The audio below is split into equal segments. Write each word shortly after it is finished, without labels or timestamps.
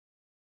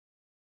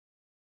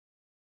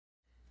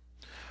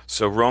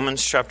So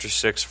Romans chapter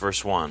 6,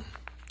 verse 1.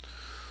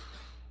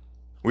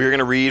 We are going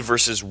to read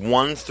verses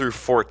 1 through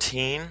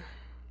 14.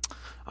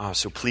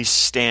 So please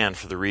stand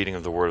for the reading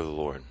of the word of the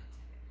Lord.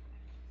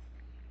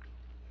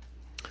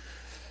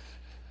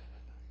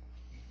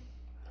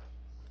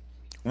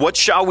 What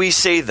shall we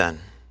say then?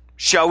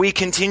 Shall we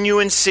continue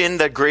in sin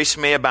that grace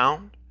may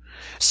abound?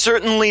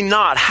 Certainly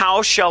not.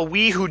 How shall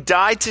we who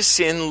died to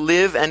sin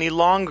live any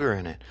longer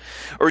in it?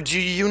 Or do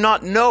you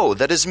not know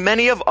that as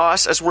many of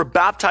us as were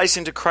baptized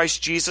into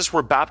Christ Jesus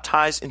were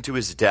baptized into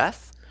his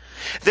death?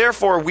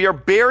 Therefore, we are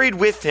buried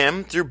with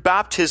him through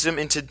baptism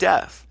into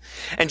death.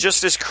 And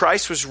just as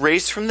Christ was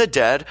raised from the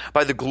dead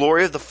by the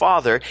glory of the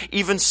Father,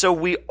 even so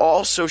we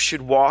also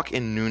should walk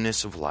in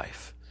newness of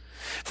life.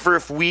 For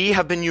if we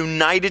have been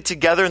united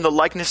together in the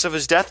likeness of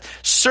his death,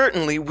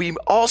 certainly we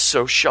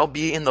also shall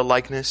be in the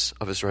likeness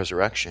of his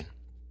resurrection.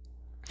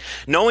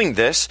 Knowing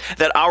this,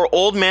 that our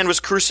old man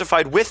was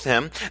crucified with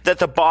him, that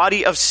the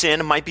body of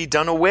sin might be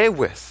done away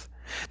with,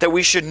 that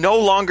we should no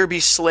longer be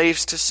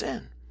slaves to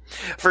sin.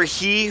 For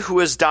he who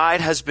has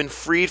died has been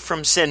freed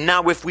from sin.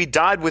 Now, if we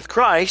died with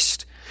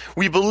Christ,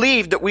 we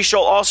believe that we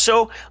shall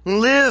also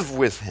live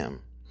with him,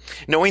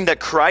 knowing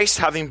that Christ,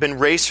 having been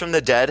raised from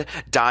the dead,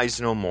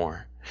 dies no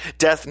more.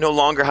 Death no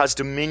longer has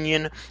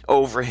dominion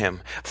over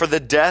him. For the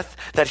death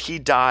that he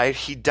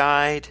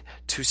died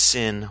to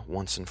sin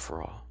once and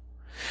for all.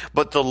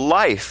 But the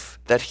life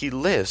that he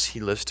lives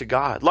to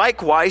God.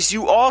 Likewise,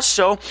 you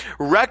also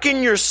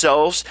reckon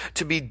yourselves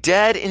to be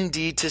dead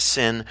indeed to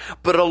sin,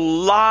 but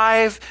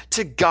alive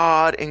to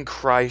God in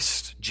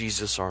Christ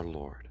Jesus our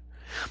Lord.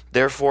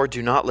 Therefore,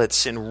 do not let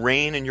sin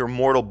reign in your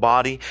mortal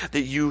body,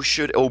 that you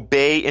should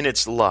obey in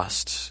its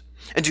lusts.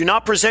 And do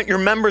not present your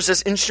members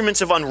as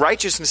instruments of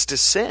unrighteousness to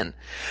sin,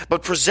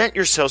 but present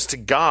yourselves to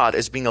God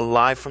as being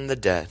alive from the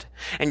dead,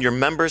 and your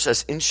members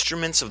as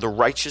instruments of the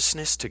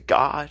righteousness to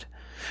God.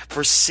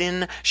 For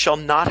sin shall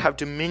not have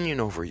dominion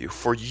over you,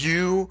 for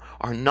you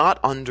are not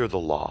under the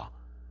law,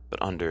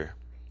 but under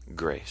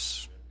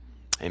grace.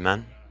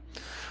 Amen.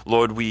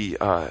 Lord, we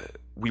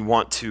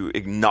want to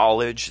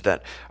acknowledge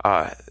that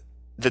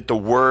that the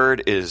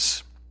word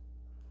is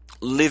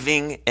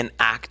living and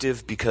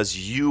active because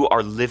you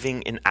are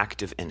living and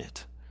active in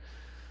it.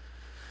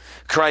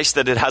 Christ,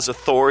 that it has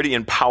authority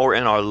and power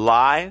in our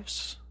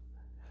lives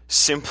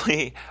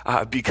simply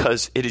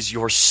because it is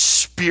your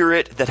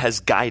spirit that has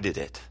guided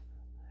it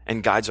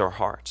and guides our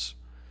hearts.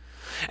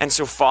 And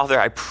so, Father,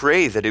 I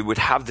pray that it would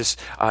have this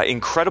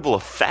incredible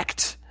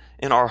effect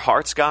in our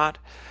hearts, God,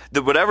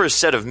 that whatever is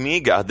said of me,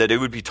 God, that it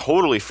would be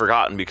totally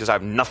forgotten because I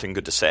have nothing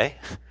good to say.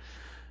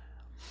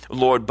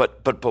 Lord,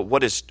 but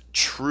what is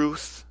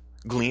truth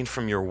gleaned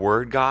from your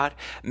word, God,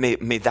 may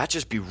that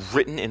just be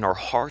written in our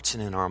hearts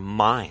and in our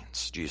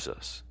minds,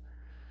 Jesus.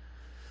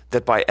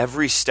 That by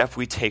every step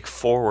we take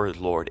forward,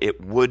 Lord, it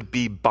would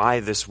be by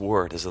this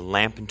word as a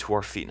lamp unto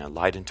our feet and a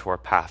light unto our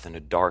path in a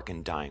dark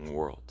and dying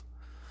world.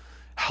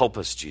 Help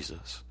us,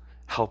 Jesus.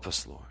 Help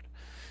us, Lord.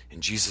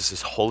 In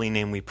Jesus' holy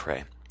name we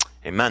pray.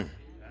 Amen.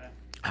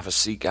 Have a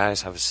seat,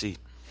 guys. Have a seat.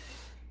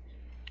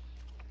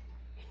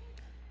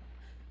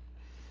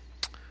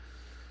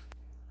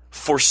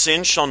 For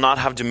sin shall not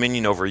have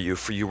dominion over you,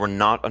 for you are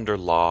not under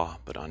law,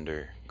 but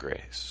under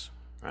grace.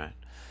 Right?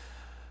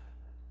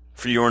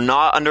 For you are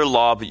not under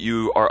law, but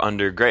you are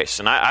under grace.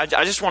 And I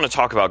just want to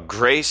talk about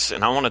grace,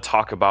 and I want to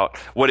talk about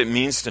what it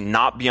means to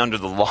not be under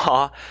the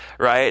law,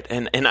 right?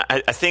 And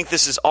I think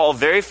this is all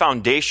very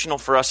foundational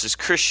for us as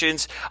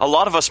Christians. A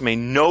lot of us may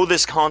know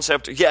this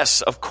concept.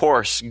 Yes, of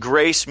course,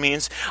 grace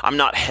means I'm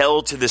not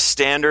held to the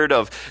standard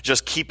of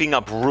just keeping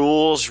up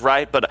rules,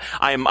 right? But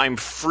I'm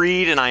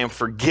freed and I am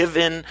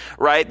forgiven,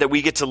 right? That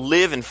we get to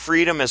live in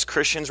freedom as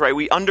Christians, right?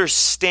 We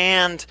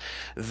understand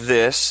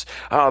this,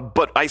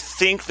 but I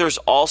think there's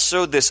also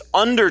this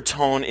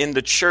undertone in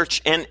the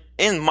church and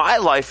in my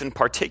life in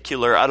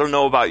particular. I don't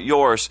know about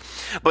yours,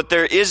 but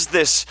there is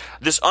this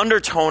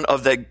undertone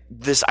of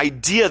this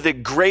idea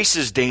that grace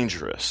is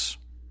dangerous.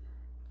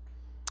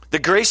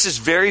 That grace is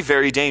very,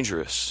 very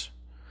dangerous.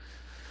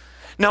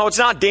 Now, it's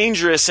not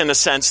dangerous in a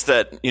sense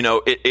that,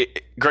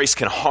 grace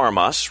can harm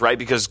us, right?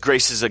 Because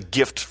grace is a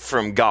gift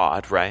from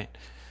God, right?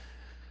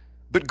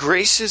 But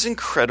grace is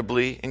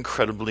incredibly,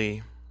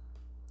 incredibly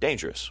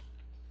dangerous.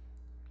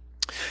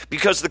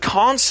 Because the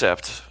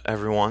concept,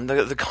 everyone,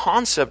 the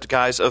concept,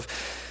 guys, of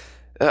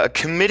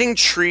committing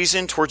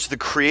treason towards the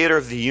creator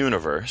of the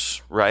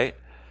universe, right?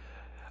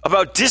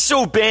 About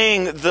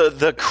disobeying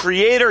the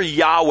creator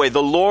Yahweh,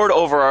 the Lord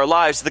over our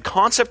lives, the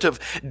concept of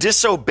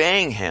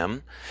disobeying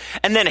him,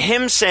 and then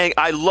him saying,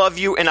 I love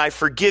you and I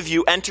forgive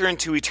you, enter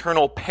into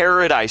eternal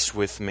paradise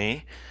with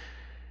me,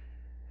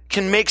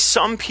 can make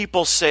some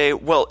people say,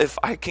 well, if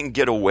I can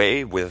get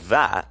away with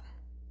that,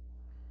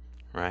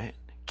 right?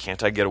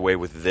 Can't I get away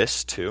with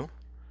this too?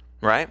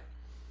 Right?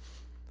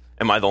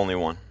 Am I the only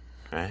one?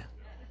 Right?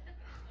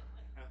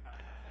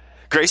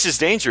 Grace is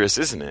dangerous,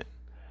 isn't it?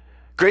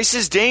 Grace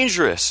is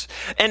dangerous.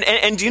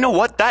 And do you know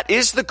what? That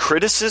is the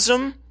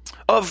criticism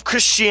of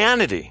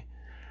Christianity.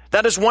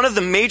 That is one of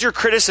the major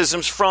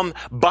criticisms from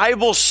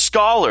Bible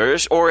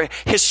scholars or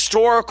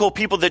historical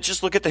people that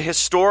just look at the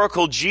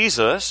historical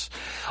Jesus.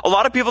 A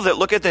lot of people that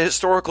look at the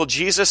historical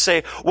Jesus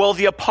say, well,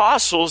 the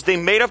apostles, they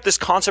made up this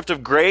concept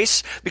of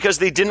grace because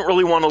they didn't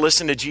really want to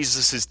listen to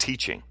Jesus'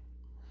 teaching,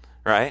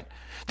 right?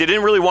 They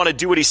didn't really want to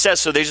do what he says,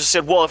 so they just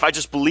said, well, if I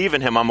just believe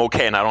in him, I'm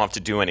okay and I don't have to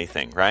do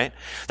anything, right?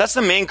 That's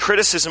the main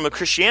criticism of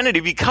Christianity,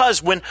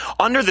 because when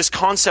under this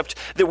concept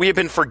that we have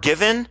been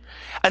forgiven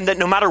and that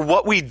no matter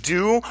what we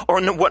do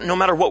or no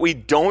matter what we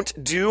don't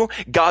do,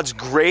 God's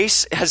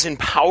grace has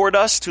empowered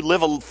us to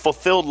live a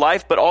fulfilled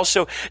life, but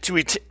also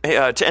to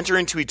enter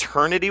into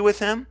eternity with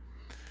him.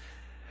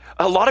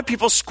 A lot of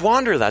people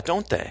squander that,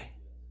 don't they?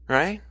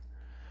 Right?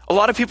 A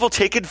lot of people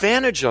take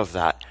advantage of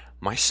that,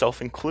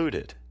 myself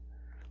included.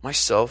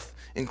 Myself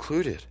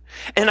included.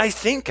 And I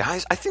think,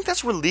 guys,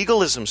 that's where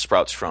legalism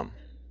sprouts from.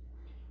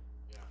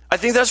 I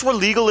think that's where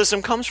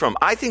legalism comes from.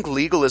 I think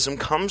legalism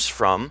comes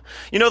from,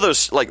 you know,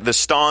 those, like, the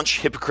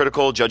staunch,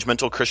 hypocritical,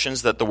 judgmental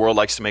Christians that the world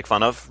likes to make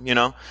fun of, you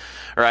know,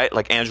 right?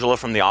 Like Angela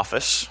from The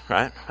Office,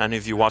 right? Any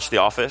of you watch The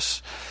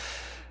Office?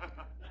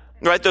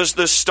 Right, those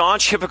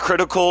staunch,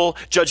 hypocritical,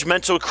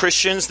 judgmental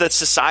Christians that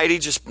society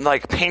just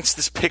like paints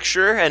this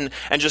picture and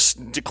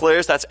just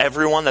declares that's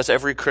everyone, that's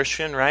every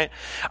Christian, right?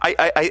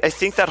 I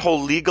think that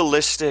whole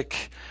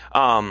legalistic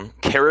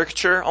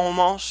caricature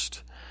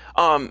almost,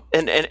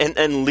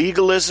 and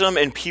legalism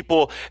and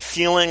people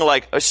feeling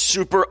like a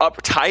super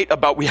uptight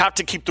about we have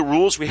to keep the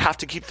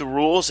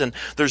rules, and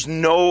there's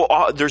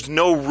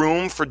no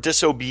room for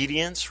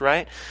disobedience,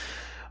 right?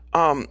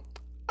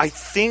 I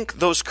think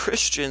those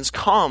Christians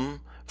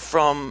come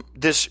from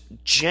this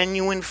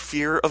genuine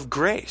fear of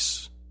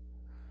grace.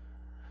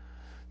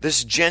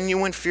 This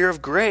genuine fear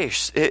of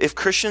grace. If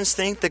Christians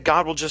think that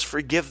God will just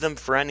forgive them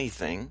for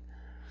anything,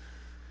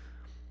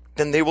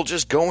 then they will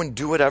just go and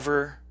do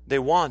whatever they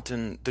want,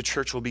 and the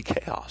church will be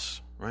chaos,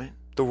 right?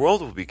 The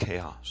world will be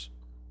chaos.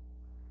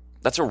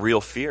 That's a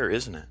real fear,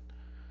 isn't it?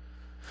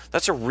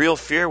 That's a real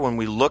fear when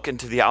we look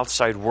into the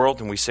outside world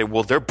and we say,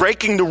 well, they're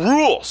breaking the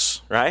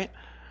rules, right?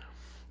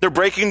 They're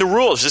breaking the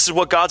rules. This is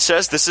what God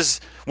says. This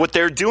is what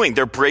they're doing.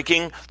 They're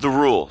breaking the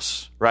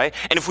rules, right?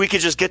 And if we could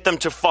just get them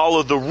to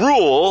follow the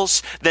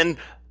rules, then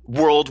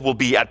world will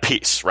be at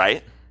peace,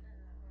 right?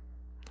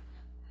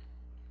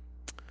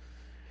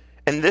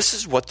 And this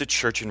is what the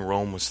church in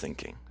Rome was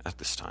thinking at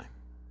this time.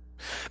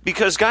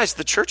 Because, guys,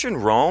 the church in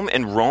Rome,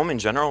 and Rome in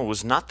general,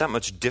 was not that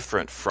much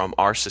different from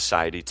our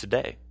society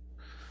today,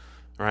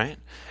 right?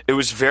 It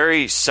was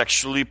very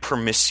sexually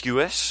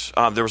promiscuous.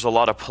 There was a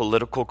lot of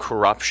political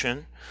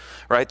corruption.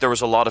 Right? There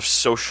was a lot of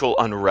social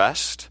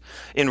unrest.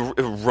 In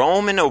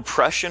Roman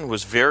oppression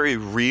was very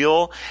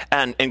real,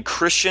 and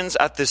Christians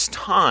at this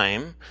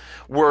time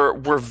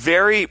were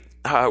very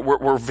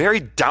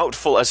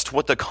doubtful as to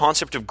what the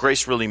concept of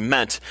grace really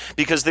meant,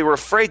 because they were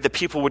afraid that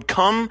people would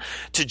come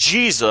to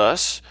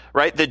Jesus,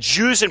 right? The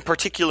Jews in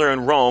particular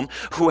in Rome,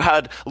 who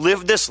had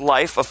lived this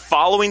life of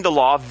following the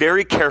law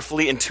very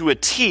carefully and to a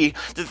T,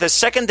 that the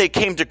second they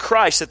came to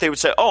Christ, that they would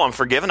say, oh, I'm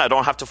forgiven. I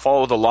don't have to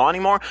follow the law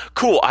anymore.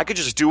 Cool. I could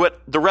just do what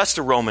the rest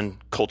of Roman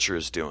culture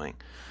is doing,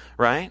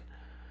 right?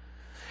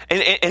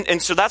 And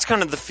so that's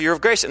kind of the fear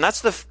of grace. And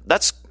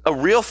that's a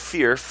real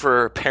fear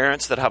for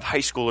parents that have high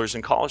schoolers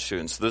and college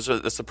students.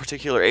 That's the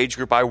particular age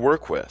group I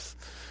work with,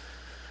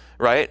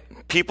 right?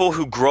 People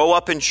who grow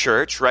up in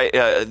church, right?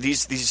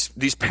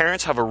 These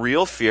parents have a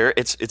real fear.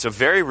 It's a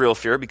very real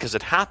fear because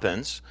it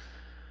happens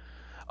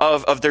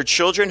of their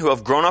children who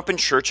have grown up in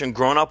church and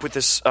grown up with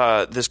this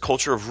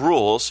culture of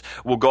rules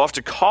will go off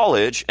to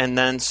college and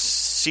then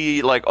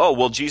see like, oh,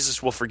 well,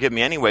 Jesus will forgive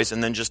me anyways,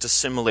 and then just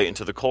assimilate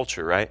into the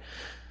culture, right?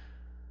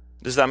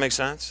 Does that make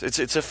sense?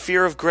 It's a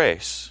fear of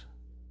grace.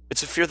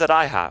 It's a fear that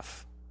I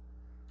have.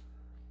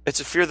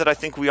 It's a fear that I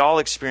think we all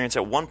experience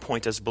at one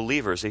point as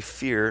believers, a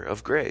fear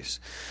of grace.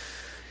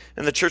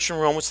 And the church in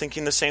Rome was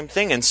thinking the same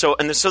thing. And so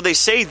they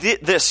say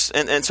this,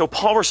 and so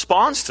Paul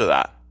responds to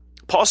that.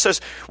 Paul says,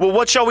 well,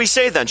 what shall we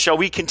say then? Shall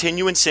we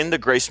continue in sin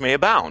that grace may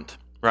abound?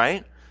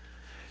 Right?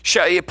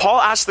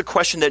 Paul asks the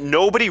question that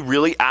nobody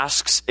really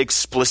asks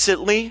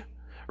explicitly,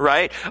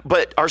 right?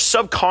 But our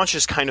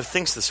subconscious kind of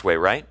thinks this way,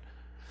 right?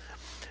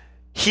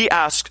 He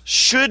asks,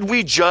 should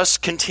we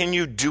just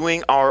continue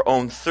doing our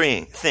own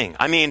thing?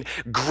 I mean,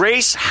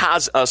 grace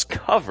has us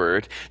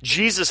covered.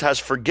 Jesus has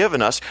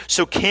forgiven us.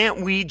 So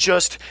can't we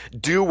just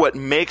do what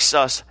makes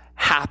us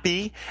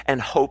happy and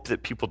hope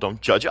that people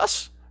don't judge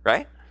us,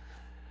 right?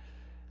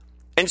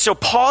 And so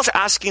Paul's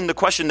asking the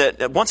question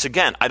that, once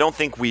again, I don't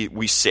think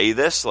we say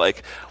this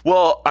like,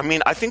 well, I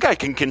mean, I think I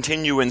can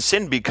continue in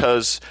sin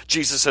because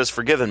Jesus has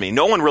forgiven me.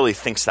 No one really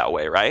thinks that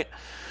way, right?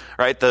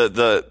 Right?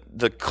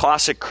 The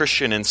classic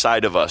Christian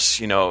inside of us,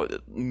 you know,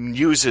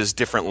 uses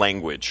different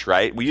language,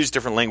 right? We use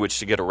different language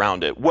to get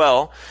around it.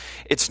 Well,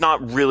 it's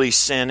not really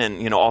sin,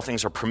 and, you know, all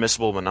things are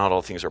permissible, but not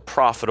all things are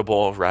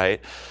profitable, right?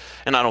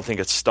 And I don't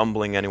think it's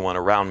stumbling anyone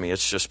around me.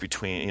 It's just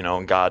between, you know,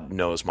 and God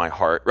knows my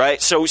heart,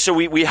 right? So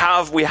we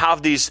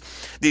have these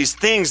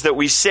things that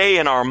we say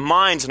in our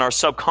minds and our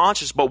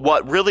subconscious, but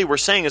what really we're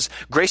saying is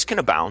grace can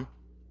abound.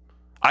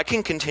 I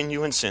can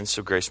continue in sin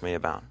so grace may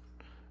abound,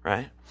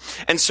 right?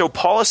 And so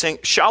Paul is saying,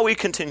 shall we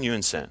continue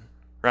in sin,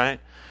 right?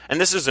 And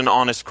this is an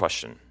honest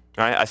question,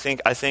 right? I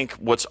think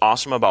what's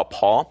awesome about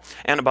Paul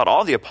and about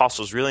all the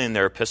apostles really in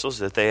their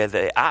epistles is that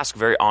they ask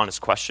very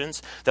honest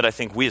questions that I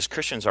think we as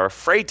Christians are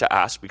afraid to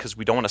ask because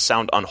we don't want to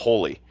sound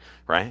unholy,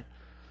 right?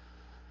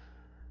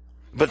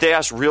 But they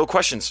ask real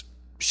questions.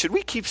 Should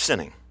we keep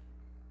sinning?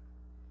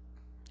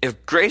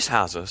 If grace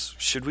has us,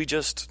 should we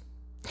just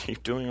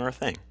keep doing our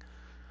thing?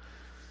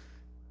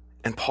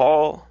 And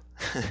Paul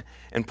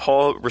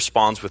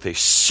responds with a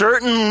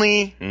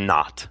certainly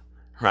not,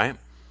 right?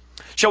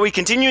 Shall we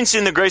continue in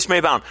sin that grace may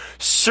abound?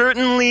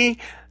 Certainly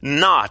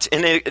not.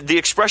 And the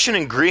expression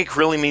in Greek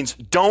really means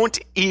don't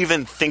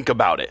even think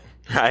about it,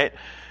 right?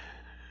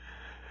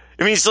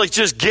 It means like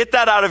just get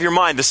that out of your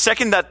mind. The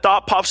second that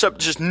thought pops up,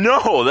 just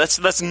no,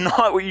 that's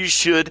not what you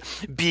should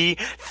be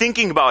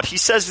thinking about. He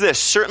says this,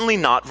 certainly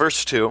not,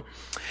 verse 2.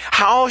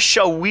 How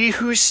shall we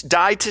who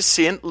died to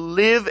sin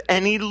live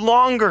any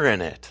longer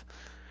in it?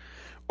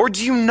 Or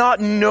do you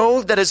not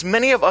know that as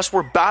many of us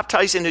were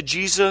baptized into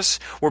Jesus,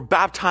 were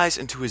baptized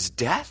into his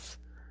death?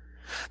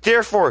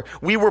 Therefore,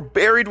 we were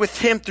buried with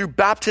him through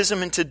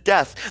baptism into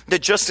death,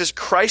 that just as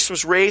Christ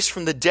was raised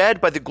from the dead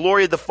by the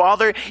glory of the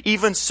Father,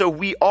 even so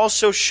we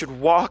also should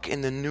walk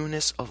in the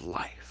newness of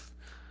life.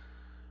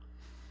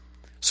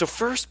 So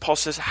first, Paul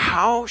says,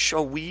 how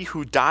shall we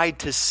who died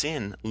to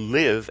sin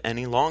live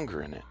any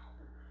longer in it?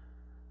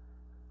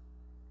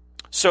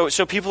 So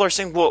people are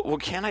saying, well,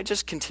 can't I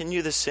just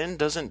continue the sin?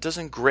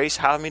 Doesn't grace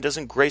have me?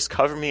 Doesn't grace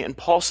cover me? And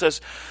Paul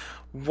says,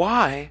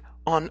 why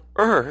on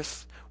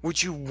earth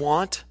would you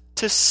want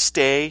to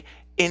stay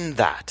in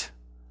that?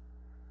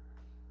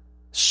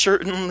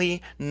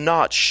 Certainly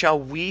not shall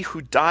we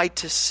who died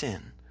to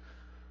sin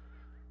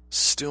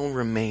still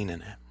remain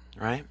in it,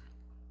 right?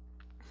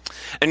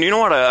 And you know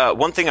what?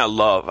 One thing I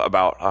love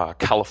about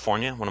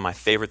California, one of my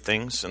favorite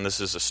things, and this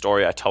is a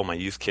story I tell my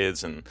youth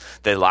kids and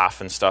they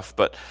laugh and stuff,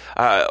 but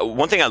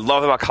one thing I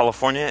love about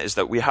California is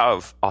that we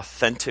have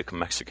authentic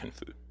Mexican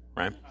food,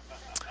 right?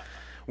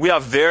 We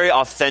have very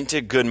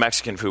authentic, good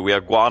Mexican food. We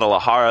have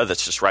Guadalajara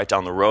that's just right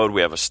down the road.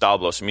 We have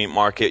Establos Meat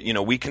Market. You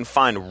know, we can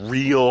find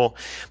real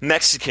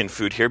Mexican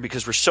food here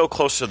because we're so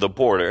close to the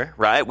border,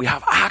 right? We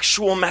have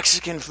actual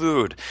Mexican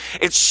food.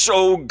 It's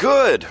so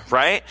good,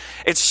 right?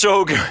 It's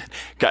so good.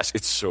 Guys,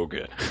 it's so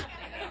good.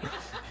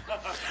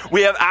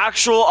 We have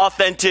actual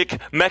authentic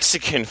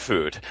Mexican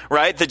food,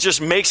 right? That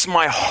just makes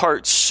my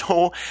heart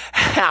so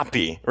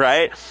happy,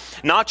 right?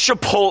 Not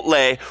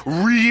Chipotle,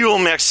 real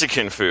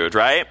Mexican food,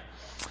 right?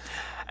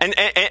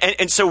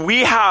 And so we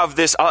have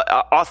this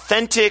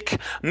authentic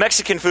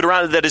Mexican food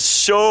around that is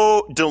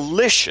so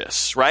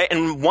delicious, right?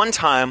 And one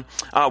time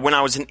when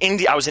I was in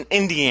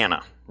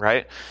Indiana,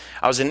 right?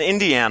 I was in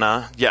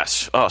Indiana.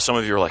 Yes. Oh, some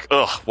of you are like,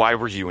 ugh, why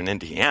were you in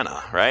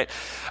Indiana, right?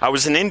 I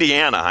was in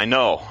Indiana. I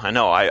know.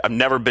 I've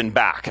never been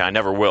back. I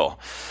never will,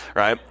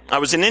 right? I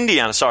was in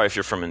Indiana. Sorry if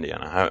you're from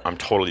Indiana. I'm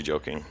totally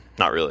joking.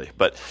 Not really,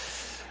 but...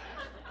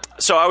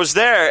 So I was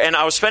there and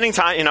I was spending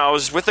time, I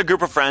was with a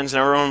group of friends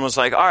and everyone was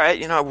like, all right,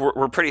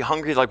 we're pretty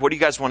hungry. Like, what do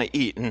you guys want to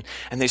eat? And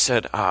they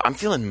said, I'm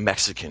feeling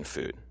Mexican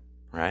food,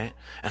 right?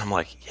 And I'm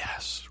like,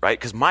 yes, right?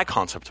 Because my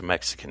concept of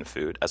Mexican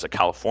food as a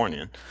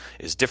Californian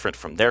is different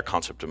from their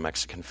concept of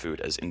Mexican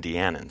food as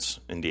Indians,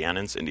 I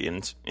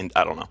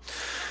don't know.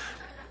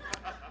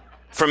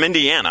 From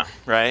Indiana,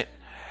 right?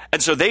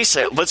 And so they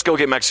said, let's go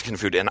get Mexican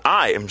food. And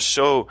I am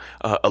so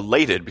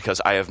elated because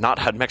I have not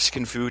had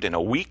Mexican food in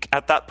a week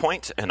at that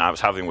point. And I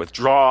was having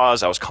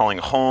withdrawals. I was calling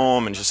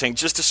home and just saying,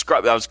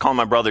 I was calling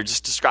my brother,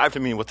 just describe to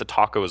me what the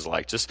taco is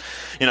like.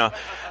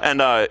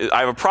 And I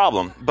have a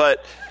problem.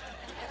 But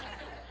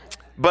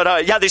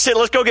yeah, they said,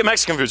 let's go get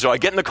Mexican food. So I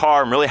get in the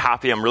car. I'm really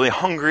happy. I'm really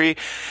hungry.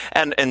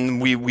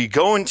 And we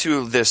go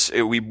into this,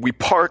 we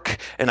park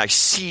and I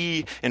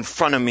see in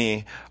front of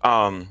me,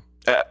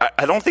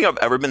 I don't think I've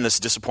ever been this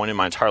disappointed in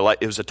my entire life.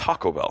 It was a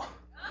Taco Bell.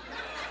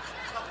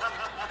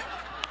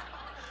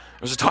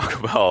 It was a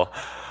Taco Bell.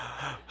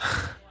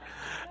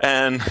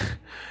 And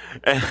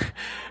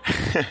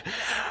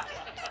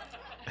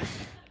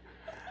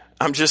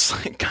I'm just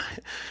like,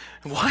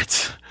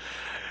 what?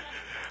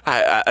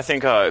 I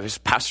think it was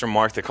Pastor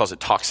Mark that calls it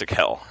toxic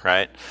hell,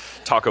 right?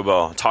 Taco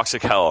Bell,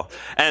 toxic hell.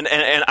 And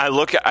I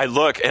look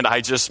and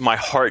my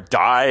heart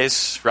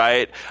dies,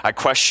 right? I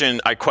question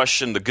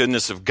the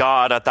goodness of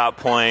God at that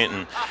point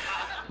and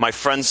my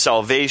friend's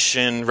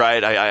salvation,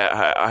 right?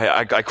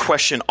 I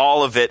question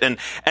all of it. And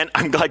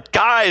I'm like,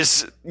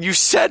 guys, you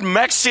said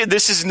Mexican.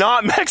 This is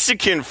not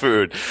Mexican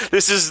food.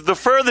 This is the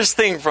furthest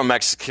thing from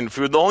Mexican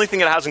food. The only thing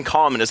it has in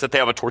common is that they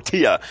have a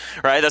tortilla,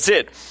 right? That's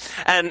it.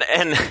 And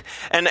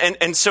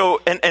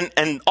so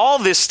all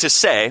this to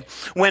say,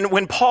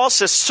 when Paul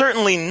says,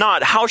 certainly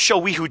not, how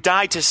shall we who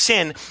die to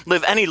sin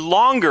live any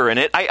longer in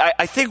it?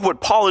 I think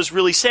what Paul is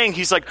really saying,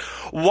 he's like,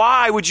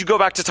 why would you go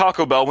back to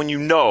Taco Bell when you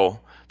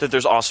know that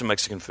there's awesome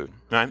Mexican food,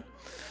 right?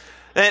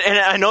 And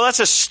I know that's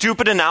a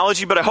stupid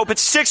analogy, but I hope it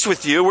sticks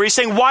with you, where he's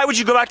saying, why would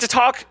you go back to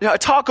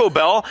Taco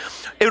Bell?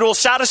 It will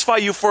satisfy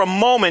you for a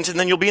moment, and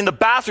then you'll be in the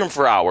bathroom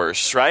for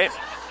hours, right?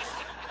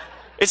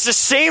 It's the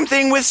same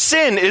thing with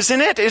sin, isn't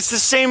it? It's the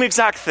same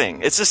exact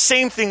thing. It's the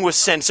same thing with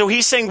sin. So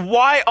he's saying,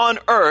 why on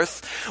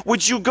earth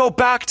would you go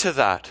back to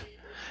that?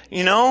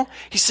 You know?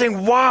 He's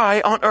saying,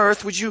 why on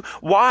earth would you,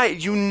 why?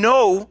 You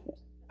know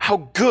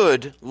how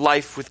good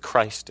life with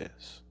Christ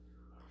is.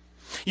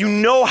 You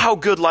know how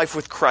good life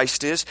with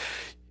Christ is.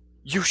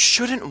 You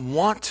shouldn't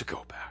want to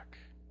go back.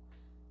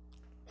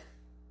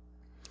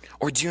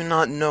 Or do you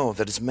not know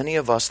that as many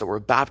of us that were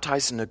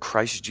baptized into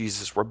Christ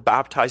Jesus were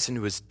baptized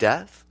into his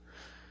death?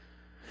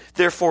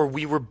 Therefore,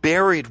 we were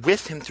buried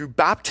with him through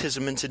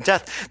baptism into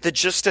death, that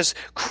just as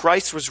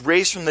Christ was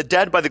raised from the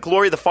dead by the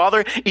glory of the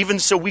Father, even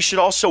so we should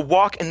also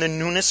walk in the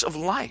newness of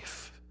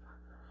life.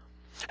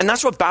 And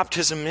that's what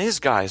baptism is,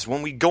 guys.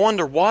 When we go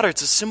underwater,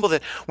 it's a symbol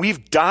that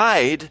we've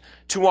died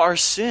to our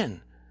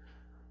sin,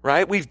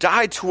 right? We've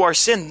died to our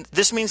sin.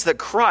 This means that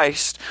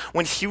Christ,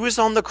 when he was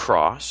on the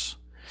cross,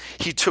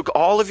 he took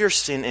all of your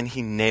sin and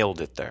he nailed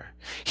it there.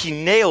 He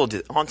nailed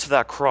it onto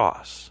that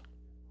cross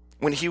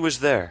when he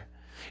was there.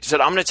 He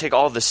said, I'm going to take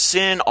all the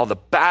sin, all the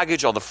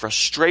baggage, all the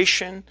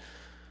frustration,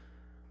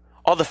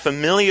 all the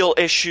familial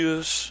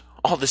issues,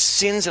 all the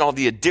sins and all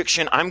the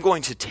addiction. I'm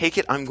going to take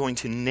it. I'm going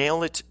to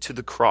nail it to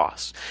the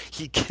cross.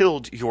 He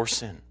killed your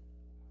sin.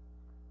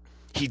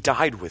 He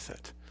died with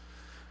it.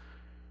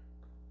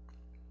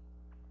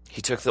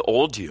 He took the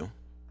old you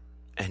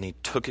and he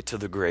took it to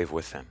the grave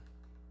with him.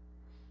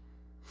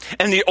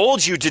 And the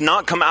old you did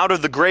not come out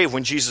of the grave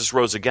when Jesus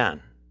rose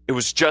again. It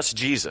was just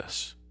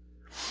Jesus.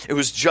 It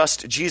was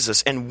just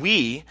Jesus. And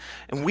we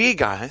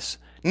guys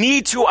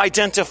need to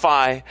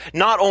identify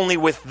not only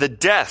with the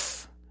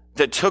death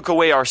that took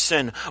away our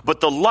sin,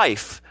 but the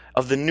life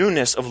of the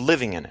newness of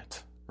living in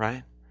it,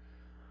 right?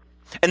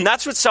 And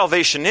that's what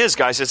salvation is,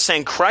 guys. It's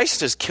saying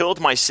Christ has killed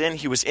my sin.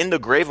 He was in the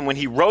grave. And when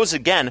he rose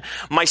again,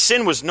 my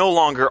sin was no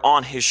longer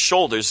on his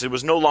shoulders. It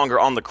was no longer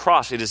on the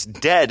cross. It is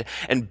dead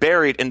and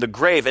buried in the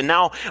grave. And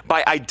now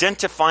by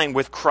identifying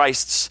with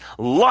Christ's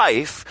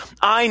life,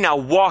 I now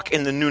walk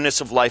in the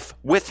newness of life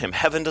with him.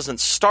 Heaven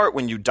doesn't start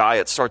when you die.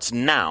 It starts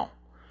now.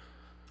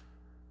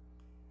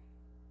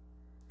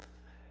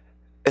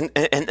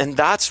 And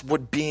that's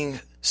what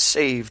being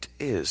saved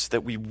is,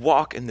 that we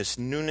walk in this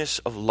newness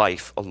of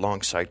life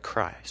alongside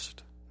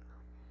Christ.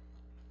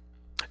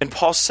 And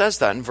Paul says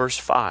that in verse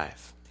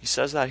 5. He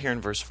says that here in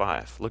verse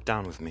 5. Look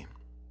down with me.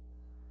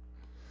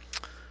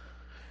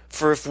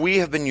 For if we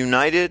have been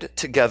united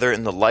together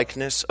in the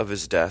likeness of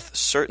his death,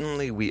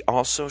 certainly we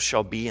also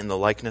shall be in the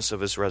likeness of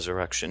his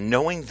resurrection,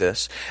 knowing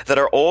this, that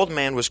our old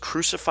man was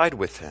crucified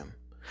with him,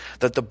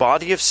 that the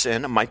body of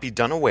sin might be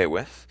done away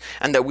with,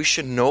 and that we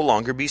should no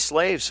longer be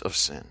slaves of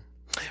sin.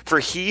 For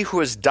he who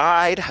has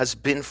died has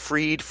been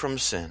freed from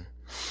sin.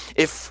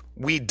 If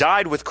we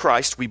died with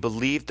Christ, we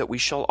believe that we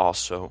shall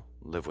also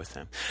live with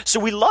him. So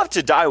we love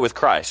to die with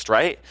Christ,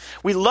 right?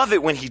 We love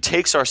it when he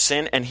takes our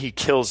sin and he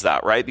kills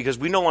that, right? Because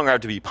we no longer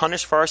have to be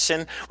punished for our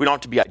sin. We don't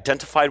have to be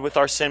identified with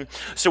our sin.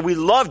 So we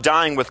love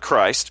dying with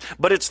Christ,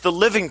 but it's the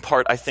living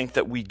part, I think,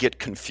 that we get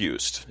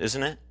confused,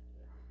 isn't it?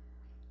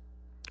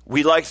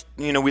 We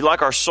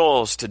like our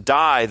souls to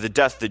die the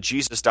death that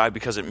Jesus died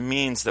because it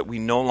means that we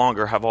no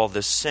longer have all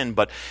this sin.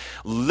 But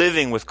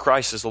living with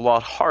Christ is a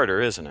lot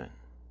harder, isn't it?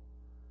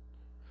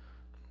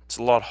 It's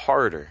a lot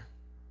harder.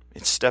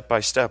 It's step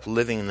by step,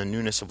 living in the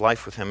newness of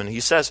life with him. And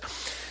he says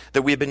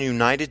that we have been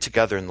united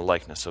together in the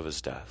likeness of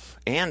his death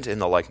and in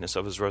the likeness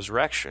of his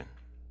resurrection.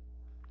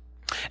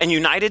 And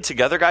united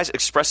together, guys,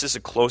 expresses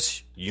a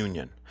close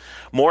union.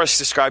 Morris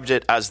described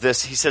it as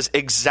this. He says,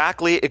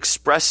 exactly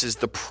expresses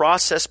the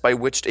process by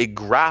which a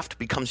graft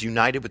becomes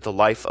united with the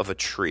life of a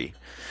tree.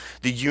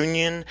 The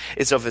union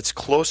is of its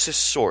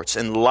closest sorts,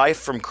 and life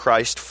from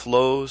Christ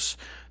flows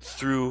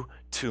through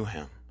to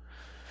him.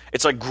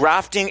 It's like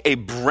grafting a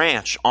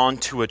branch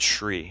onto a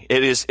tree.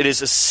 It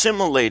is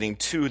assimilating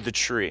to the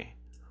tree.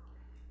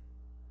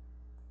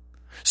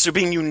 So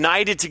being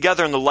united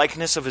together in the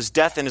likeness of his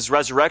death and his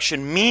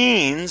resurrection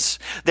means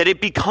that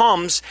it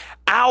becomes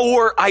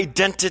our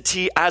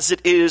identity as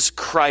it is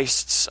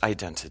Christ's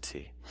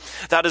identity.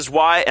 That is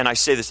why, and I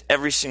say this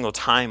every single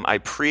time I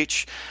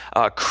preach,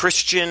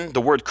 Christian,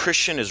 the word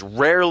Christian is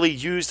rarely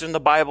used in the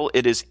Bible.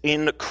 It is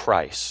in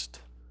Christ.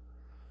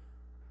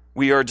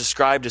 We are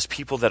described as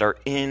people that are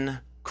in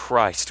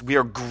Christ. We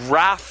are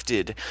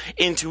grafted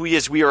into who he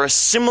is. We are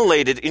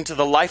assimilated into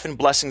the life and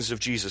blessings of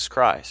Jesus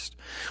Christ.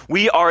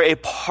 We are a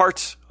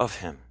part of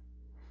him.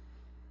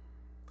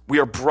 We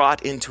are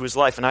brought into his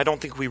life. And I don't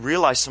think we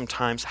realize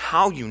sometimes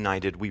how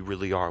united we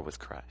really are with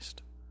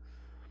Christ.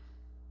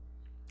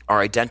 Our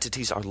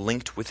identities are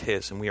linked with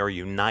his, and we are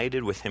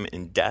united with him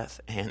in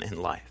death and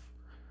in life.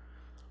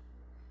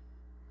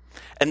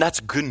 And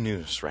that's good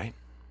news, right?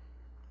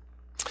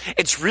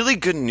 It's really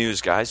good news,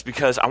 guys,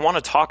 because I want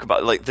to talk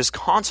about this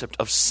concept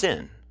of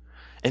sin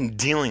and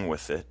dealing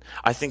with it.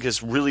 I think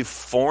is really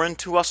foreign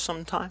to us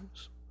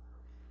sometimes.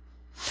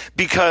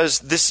 Because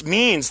this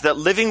means that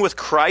living with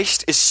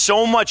Christ is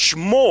so much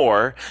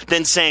more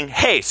than saying,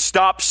 hey,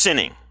 stop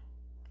sinning.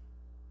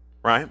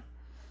 Right?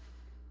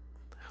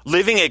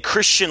 Living a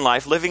Christian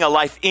life, living a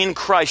life in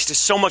Christ is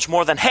so much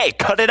more than, hey,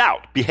 cut it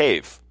out,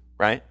 behave.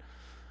 Right?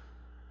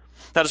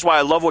 That is why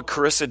I love what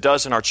Carissa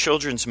does in our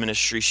children's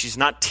ministry. She's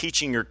not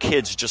teaching your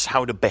kids just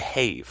how to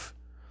behave.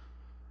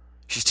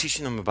 She's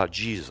teaching them about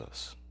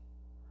Jesus.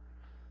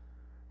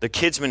 The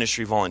kids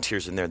ministry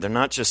volunteers in there, they're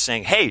not just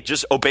saying, hey,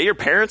 just obey your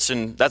parents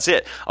and that's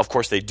it. Of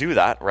course they do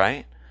that,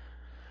 right?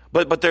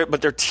 But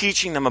they're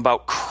teaching them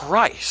about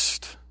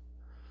Christ,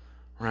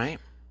 right?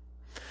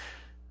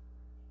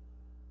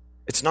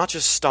 It's not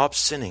just stop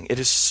sinning. It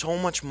is so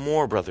much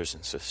more, brothers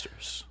and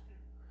sisters.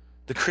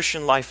 The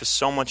Christian life is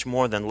so much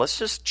more than let's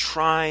just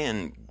try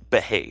and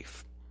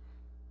behave.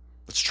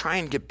 Let's try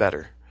and get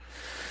better.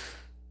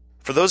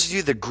 For those of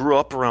you that grew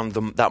up around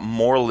that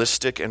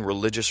moralistic and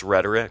religious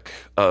rhetoric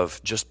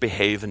of just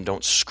behave and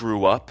don't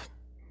screw up,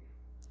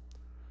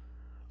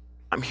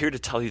 I'm here to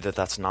tell you that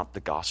that's not the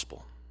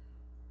gospel.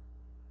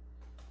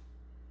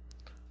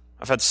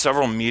 I've had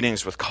several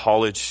meetings with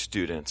college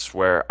students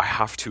where I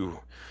have to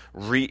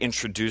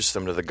reintroduce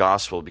them to the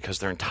gospel because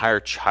their entire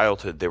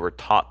childhood they were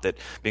taught that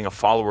being a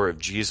follower of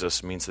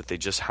Jesus means that they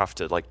just have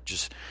to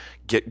just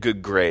get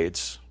good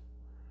grades,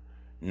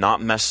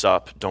 not mess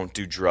up, don't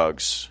do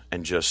drugs,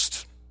 and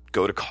just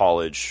go to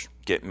college,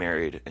 get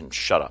married, and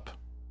shut up.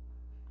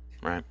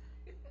 Right?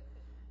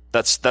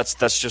 That's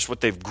just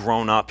what they've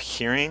grown up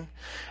hearing.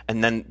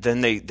 And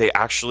then they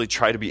actually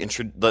try to be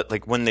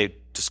like when they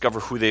discover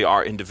who they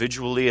are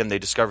individually and they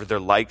discover their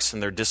likes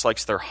and their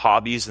dislikes, their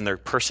hobbies and their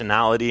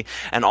personality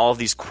and all of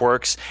these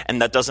quirks,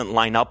 and that doesn't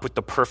line up with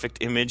the perfect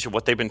image of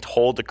what they've been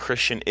told the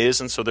Christian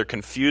is, and so they're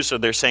confused. So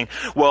they're saying,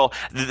 well,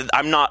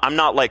 I'm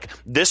not like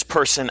this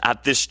person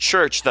at this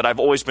church that I've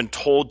always been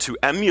told to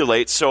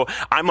emulate, so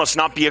I must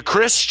not be a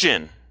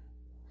Christian.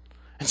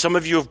 And some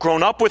of you have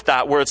grown up with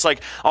that, where it's like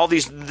all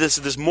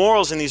this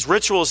morals and these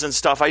rituals and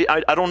stuff.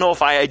 I don't know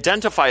if I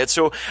identify it,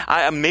 so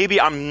maybe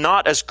I'm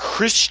not as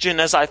Christian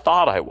as I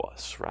thought I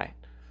was, right?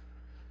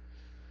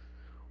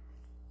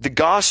 The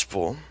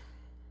gospel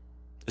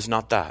is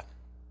not that.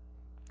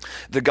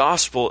 The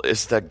gospel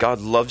is that God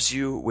loves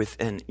you with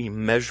an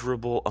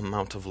immeasurable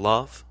amount of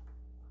love,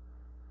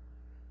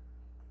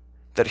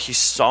 that he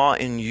saw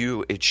in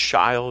you a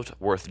child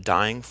worth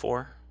dying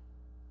for,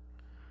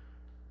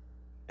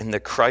 and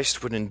that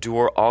Christ would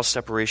endure all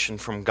separation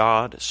from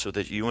God so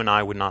that you and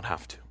I would not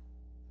have to.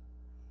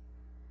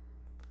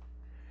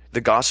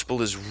 The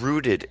gospel is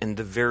rooted in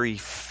the very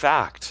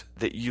fact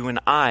that you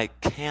and I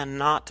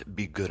cannot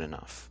be good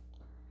enough,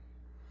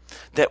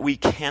 that we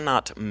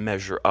cannot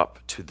measure up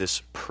to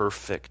this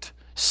perfect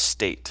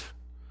state,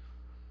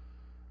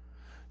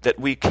 that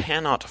we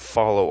cannot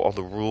follow all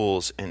the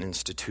rules and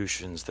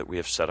institutions that we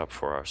have set up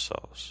for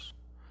ourselves.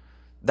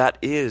 That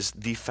is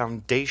the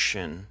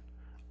foundation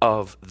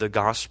of the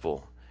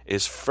gospel,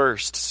 is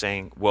first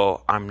saying,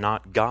 well, I'm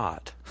not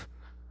God.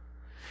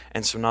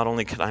 And so not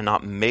only can I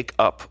not make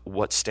up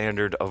what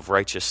standard of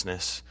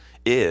righteousness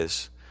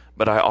is,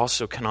 but I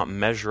also cannot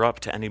measure up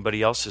to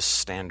anybody else's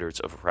standards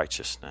of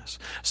righteousness.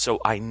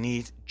 So I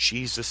need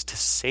Jesus to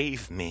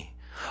save me,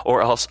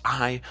 or else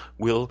I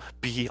will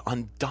be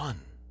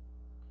undone.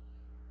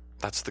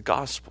 That's the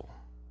gospel.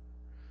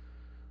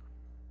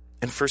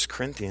 In 1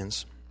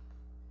 Corinthians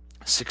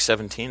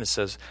 6:17, it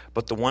says,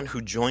 but the one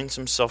who joins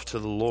himself to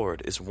the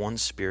Lord is one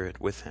spirit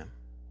with him.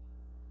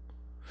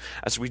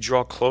 As we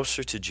draw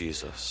closer to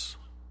Jesus,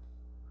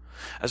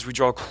 as we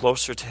draw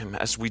closer to him,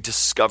 as we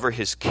discover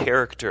his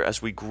character,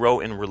 as we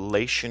grow in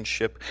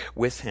relationship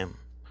with him,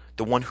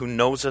 the one who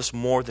knows us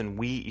more than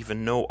we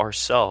even know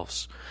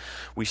ourselves,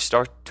 we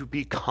start to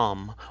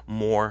become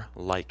more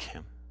like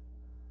him.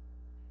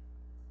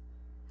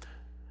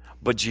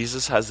 But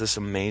Jesus has this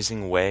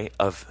amazing way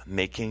of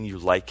making you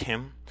like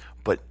him,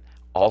 but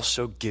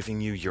also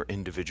giving you your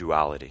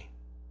individuality.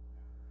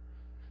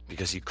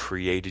 Because he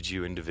created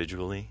you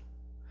individually.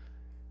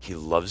 He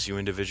loves you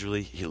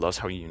individually. He loves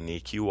how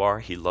unique you are.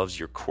 He loves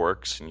your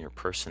quirks and your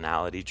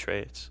personality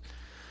traits.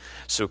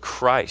 So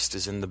Christ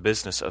is in the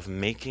business of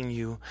making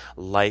you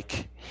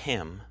like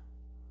him,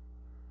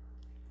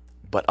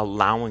 but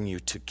allowing you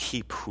to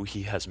keep who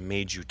he has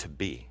made you to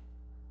be.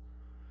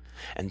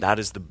 And that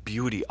is the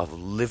beauty of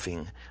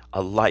living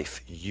a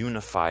life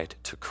unified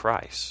to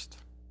Christ.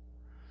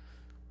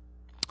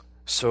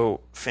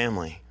 So,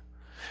 family,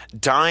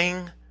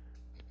 dying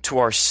to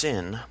our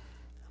sin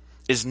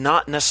is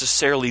not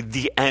necessarily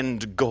the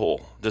end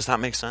goal. Does that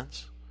make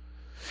sense?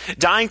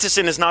 Dying to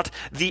sin is not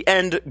the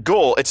end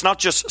goal. It's not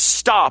just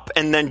stop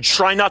and then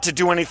try not to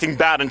do anything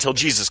bad until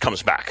Jesus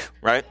comes back,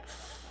 right?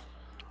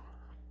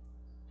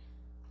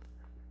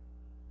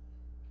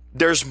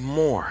 There's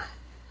more.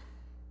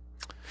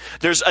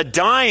 There's a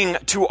dying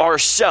to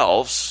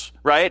ourselves,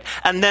 right?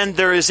 And then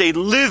there is a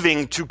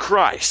living to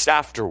Christ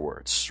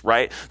afterwards,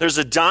 right? There's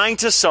a dying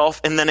to self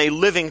and then a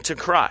living to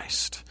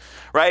Christ,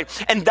 right?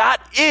 And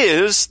that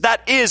is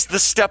the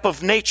step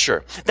of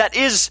nature. That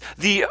is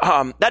the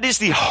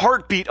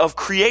heartbeat of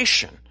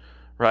creation,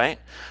 right?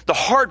 The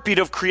heartbeat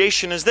of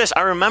creation is this.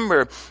 I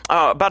remember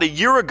about a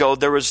year ago,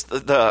 there's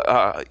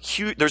a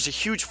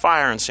huge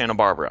fire in Santa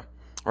Barbara,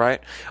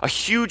 right? A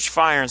huge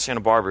fire in Santa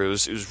Barbara. It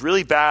was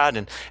really bad,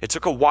 and it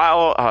took a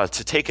while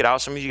to take it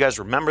out. Some of you guys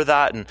remember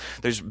that, and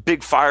there's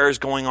big fires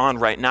going on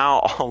right now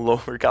all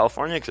over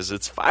California because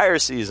it's fire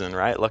season,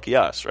 right? Lucky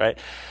us, right?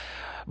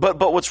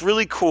 But what's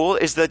really cool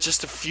is that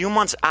just a few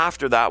months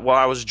after that, while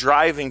I was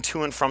driving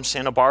to and from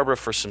Santa Barbara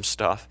for some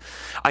stuff,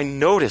 I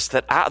noticed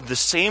that at the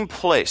same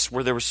place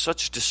where there was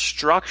such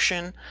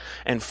destruction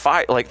and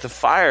fire, like the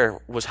fire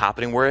was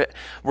happening, where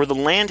the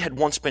land had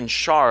once been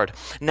charred,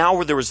 now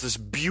where there was this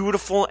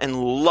beautiful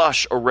and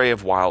lush array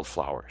of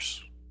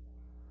wildflowers.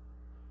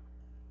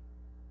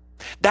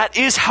 That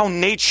is how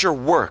nature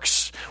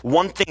works.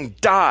 One thing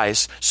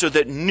dies so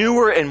that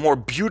newer and more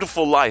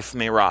beautiful life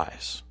may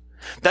rise.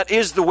 That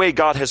is the way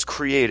God has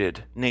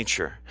created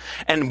nature.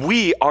 And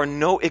we are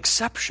no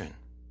exception.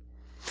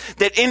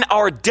 That in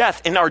our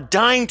death, in our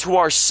dying to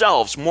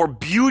ourselves, more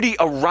beauty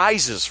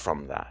arises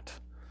from that.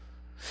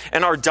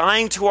 And our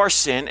dying to our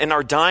sin, and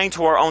our dying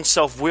to our own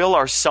self-will,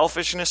 our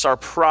selfishness, our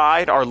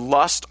pride, our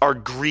lust, our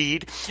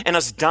greed, and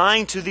us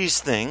dying to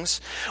these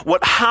things,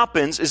 what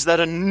happens is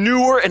that a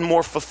newer and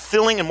more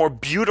fulfilling and more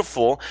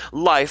beautiful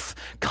life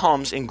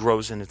comes and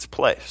grows in its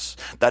place.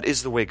 That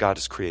is the way God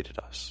has created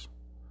us.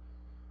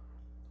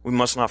 We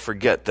must not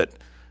forget that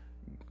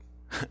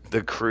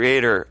the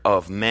creator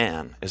of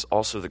man is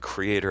also the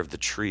creator of the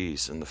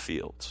trees and the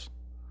fields.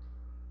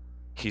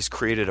 He's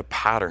created a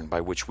pattern by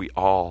which we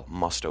all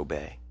must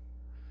obey.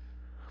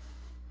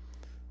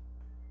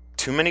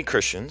 Too many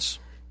Christians,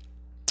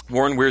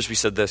 Warren Wiersbe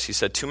said this, he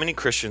said, too many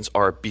Christians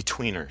are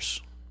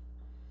betweeners.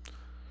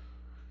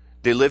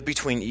 They live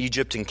between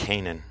Egypt and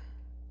Canaan.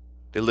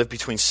 They live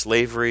between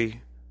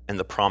slavery and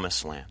the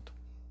promised land.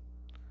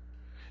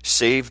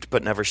 Saved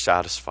but never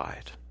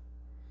satisfied.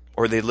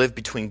 Or they live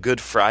between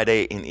Good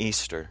Friday and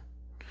Easter,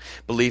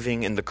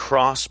 believing in the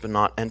cross but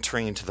not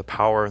entering into the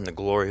power and the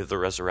glory of the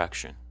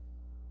resurrection.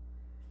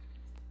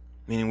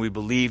 Meaning we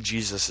believe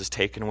Jesus has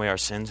taken away our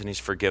sins and he's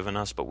forgiven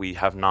us, but we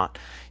have not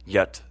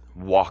yet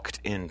walked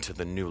into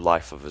the new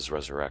life of his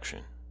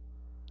resurrection.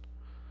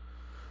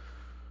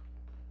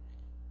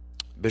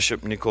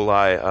 Bishop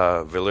Nikolai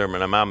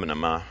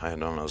Villermanama, I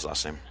don't know his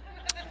last name.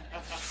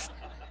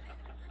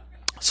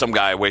 Some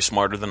guy way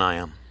smarter than I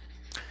am.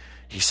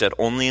 He said,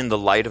 only in the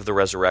light of the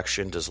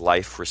resurrection does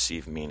life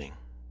receive meaning.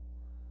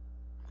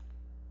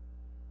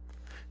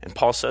 And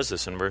Paul says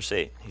this in verse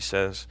 8. He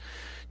says,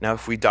 now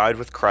if we died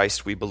with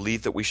Christ, we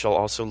believe that we shall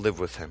also live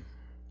with him,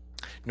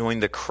 knowing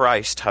that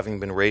Christ,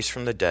 having been raised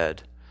from the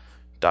dead,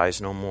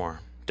 dies no more.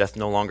 Death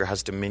no longer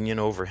has dominion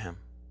over him.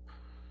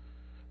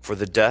 For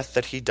the death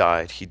that he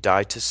died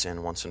to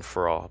sin once and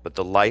for all. But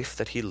the life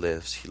that he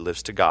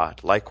lives to God.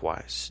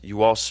 Likewise,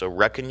 you also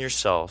reckon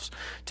yourselves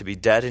to be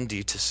dead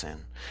indeed to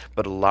sin,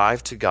 but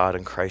alive to God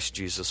in Christ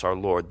Jesus our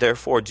Lord.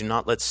 Therefore, do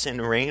not let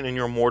sin reign in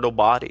your mortal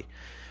body,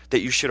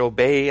 that you should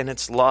obey in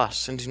its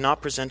lusts, and do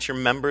not present your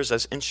members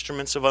as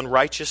instruments of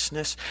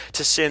unrighteousness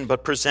to sin,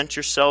 but present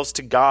yourselves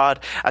to God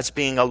as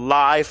being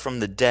alive from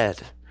the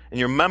dead, and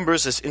your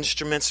members as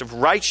instruments of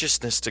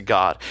righteousness to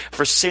God.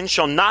 For sin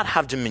shall not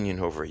have dominion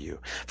over you,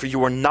 for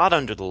you are not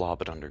under the law,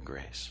 but under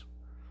grace.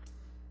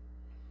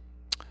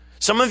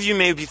 Some of you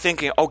may be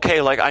thinking,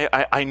 okay, like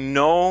I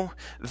know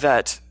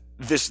that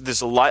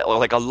this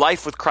like a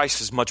life with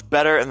Christ is much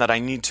better, and that I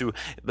need to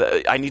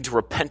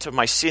repent of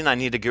my sin. I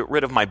need to get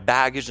rid of my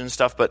baggage and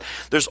stuff. But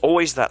there's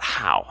always that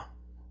how,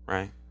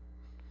 right?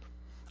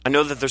 I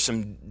know that there's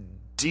some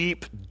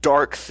deep,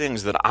 dark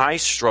things that I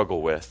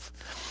struggle with,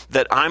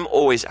 that I'm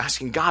always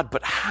asking God,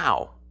 but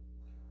how?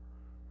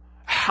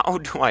 How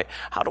do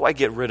I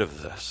get rid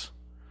of this?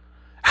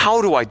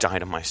 How do I die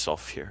to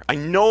myself here? I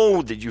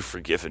know that you've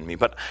forgiven me,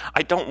 but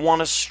I don't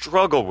want to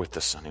struggle with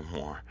this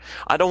anymore.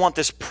 I don't want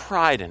this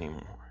pride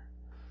anymore.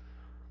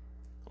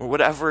 Or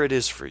whatever it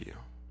is for you.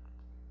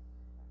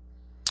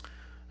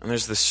 And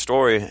there's this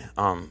story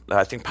that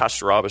I think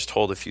Pastor Rob has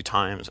told a few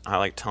times. I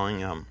like telling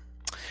him.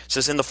 It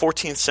says, in the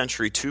 14th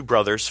century, two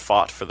brothers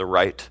fought for the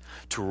right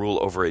to rule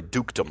over a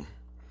dukedom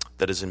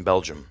that is in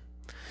Belgium.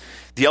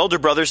 The elder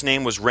brother's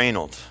name was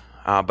Reynold,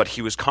 but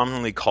he was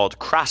commonly called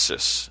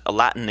Crassus, a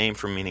Latin name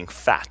for meaning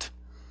fat.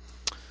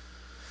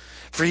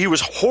 For he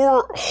was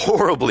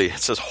horribly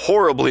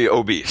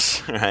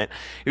obese, right?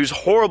 He was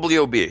horribly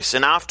obese.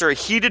 And after a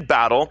heated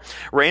battle,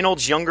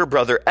 Reynold's younger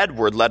brother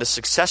Edward led a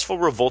successful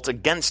revolt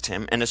against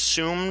him and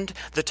assumed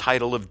the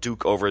title of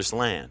duke over his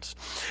lands.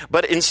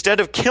 But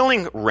instead of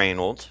killing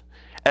Reynold,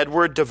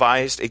 Edward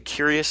devised a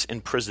curious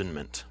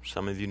imprisonment.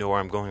 Some of you know where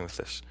I'm going with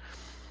this.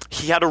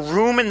 He had a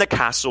room in the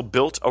castle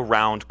built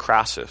around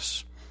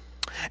Crassus,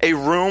 a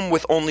room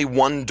with only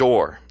one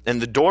door,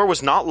 and the door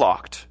was not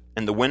locked,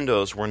 and the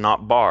windows were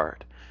not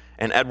barred.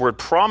 And Edward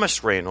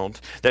promised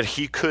Reynold that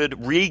he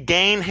could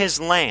regain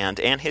his land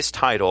and his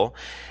title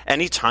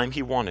anytime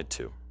he wanted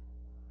to.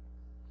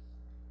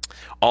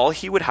 All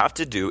he would have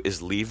to do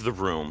is leave the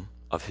room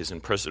of his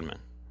imprisonment.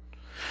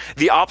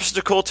 The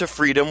obstacle to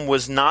freedom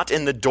was not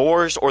in the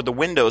doors or the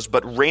windows,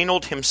 but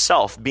Reynold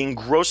himself, being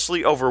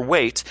grossly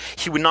overweight,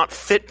 he would not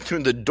fit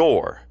through the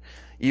door,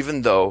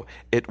 even though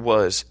it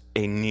was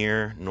a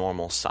near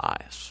normal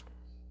size.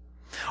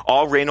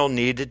 All Reynold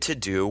needed to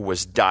do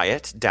was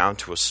diet down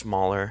to a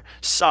smaller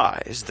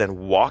size,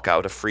 then walk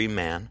out a free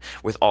man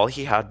with all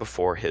he had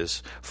before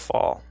his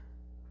fall.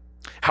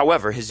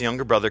 However, his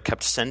younger brother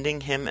kept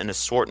sending him an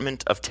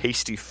assortment of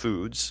tasty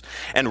foods,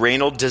 and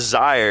Reynold's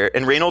desire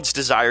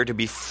to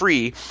be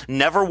free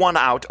never won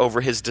out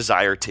over his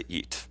desire to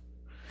eat.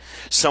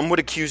 Some would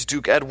accuse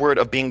Duke Edward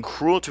of being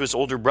cruel to his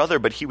older brother,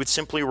 but he would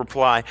simply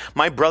reply,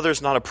 "My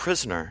brother's not a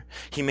prisoner.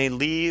 He may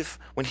leave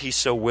when he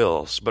so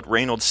wills." But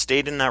Reynold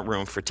stayed in that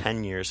room for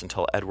 10 years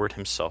until Edward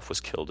himself was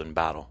killed in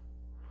battle.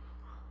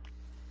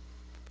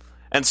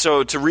 And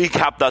so to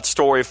recap that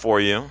story for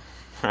you,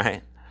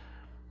 right?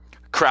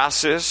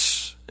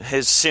 Crassus,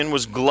 his sin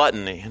was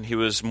gluttony, and he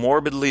was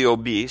morbidly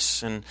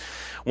obese, and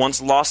once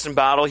lost in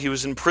battle, he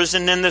was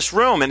imprisoned in this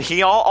room, and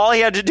all he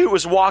had to do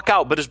was walk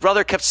out, but his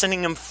brother kept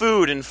sending him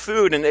food, and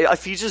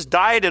if he just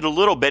dieted a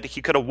little bit,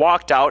 he could have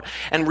walked out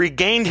and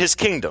regained his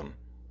kingdom.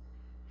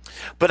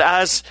 But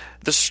as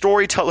the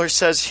storyteller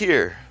says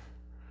here,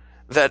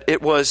 that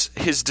it was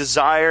his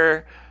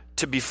desire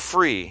to be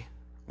free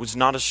was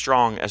not as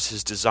strong as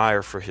his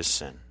desire for his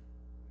sin.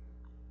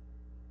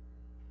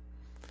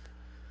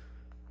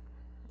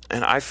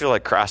 And I feel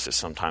like Crassus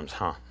sometimes,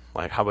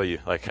 Like, how about you?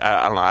 Like,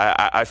 I don't know,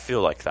 I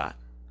feel like that.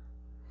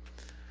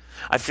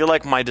 I feel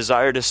like my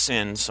desire to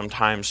sin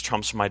sometimes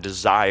trumps my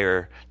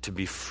desire to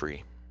be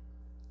free.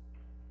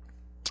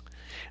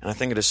 And I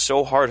think it is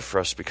so hard for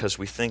us because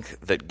we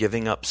think that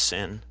giving up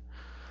sin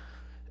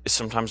is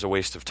sometimes a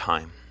waste of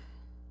time.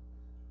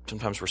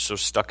 Sometimes we're so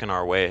stuck in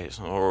our ways.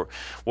 Or,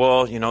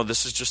 well,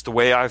 this is just the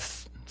way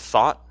I've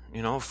thought,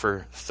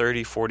 for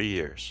 30, 40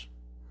 years.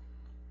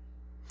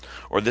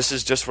 Or this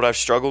is just what I've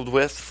struggled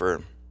with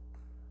for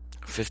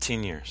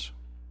 15 years.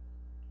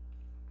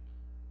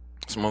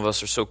 Some of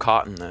us are so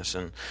caught in this,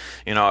 and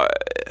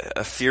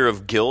a fear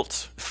of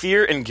guilt.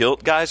 Fear and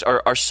guilt, guys,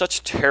 are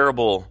such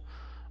terrible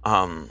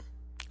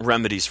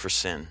remedies for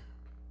sin.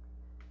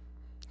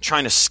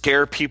 Trying to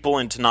scare people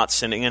into not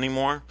sinning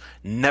anymore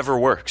never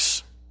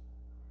works.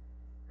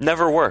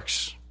 Never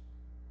works.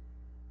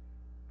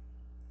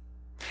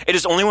 It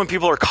is only when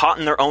people are caught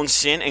in their own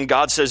sin and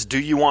God says, "Do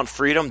you want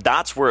freedom?"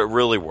 That's where it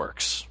really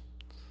works.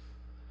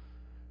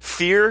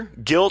 Fear,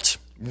 guilt,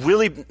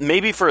 really,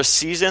 maybe for a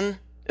season,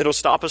 it'll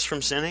stop us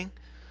from sinning.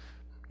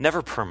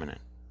 Never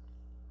permanent.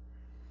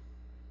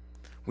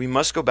 We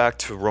must go back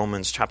to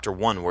Romans chapter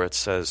 1 where it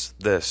says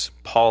this,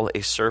 "Paul,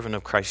 a servant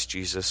of Christ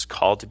Jesus,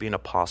 called to be an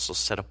apostle,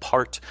 set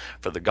apart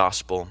for the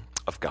gospel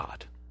of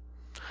God."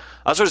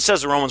 That's what it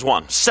says in Romans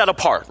 1. Set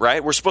apart,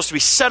 right? We're supposed to be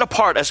set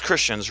apart as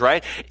Christians,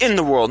 right? In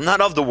the world, not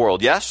of the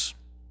world, yes?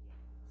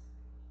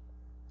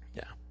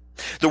 Yeah.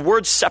 The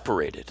word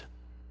separated.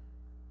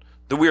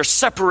 That we are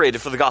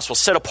separated for the gospel,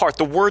 set apart.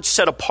 The word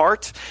set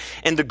apart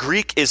in the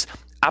Greek is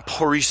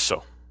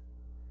aphorizo.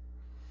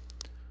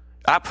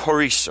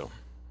 Aphorizo.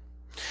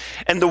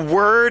 And the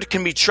word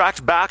can be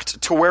tracked back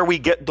to where we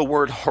get the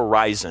word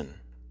horizon.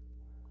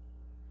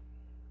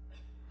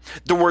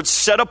 The word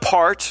set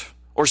apart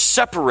or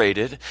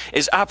separated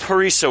is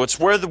aphorizo. It's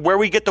where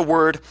we get the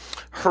word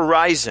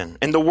horizon.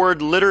 And the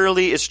word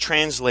literally is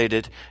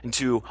translated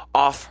into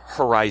off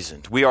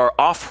horizon. We are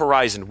off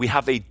horizon. We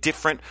have a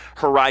different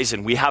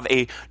horizon. We have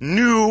a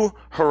new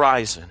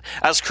horizon.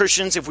 As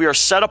Christians, if we are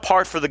set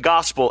apart for the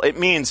gospel, it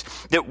means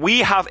that we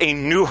have a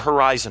new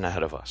horizon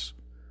ahead of us.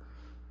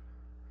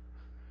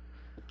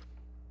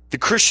 The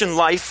Christian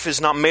life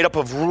is not made up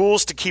of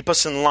rules to keep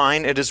us in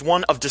line. It is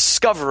one of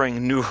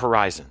discovering new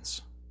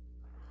horizons.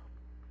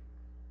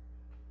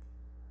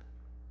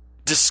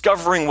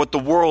 Discovering what the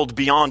world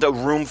beyond a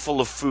room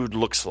full of food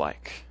looks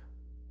like.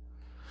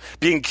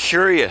 Being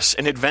curious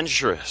and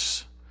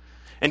adventurous.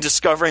 And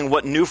discovering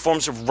what new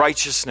forms of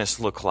righteousness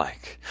look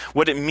like.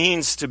 What it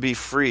means to be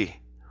free.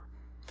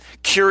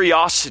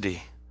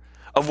 Curiosity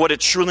of what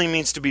it truly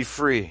means to be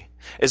free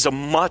is a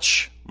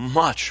much,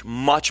 much,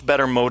 much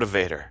better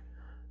motivator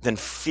than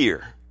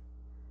fear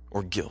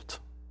or guilt.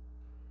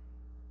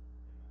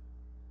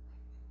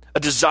 A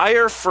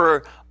desire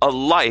for a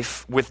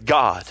life with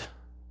God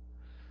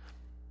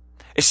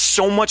is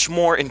so much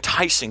more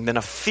enticing than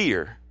a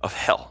fear of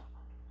hell.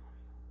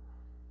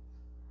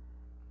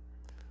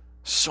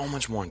 So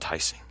much more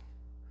enticing.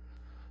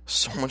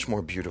 So much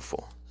more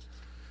beautiful.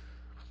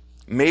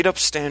 Made up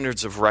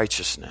standards of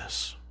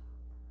righteousness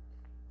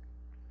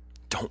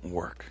don't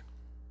work.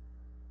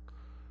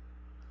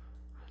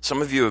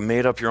 Some of you have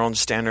made up your own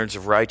standards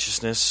of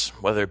righteousness,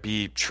 whether it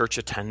be church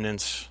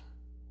attendance,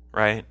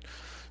 right?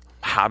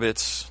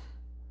 Habits,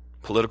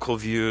 political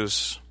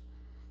views,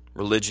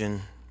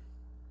 religion.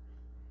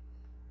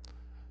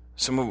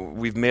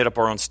 We've made up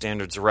our own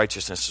standards of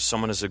righteousness. So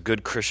someone is a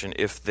good Christian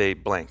if they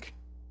blank.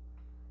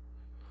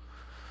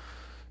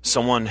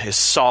 Someone is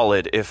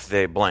solid if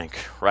they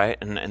blank, right?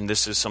 And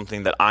this is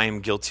something that I am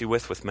guilty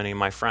with many of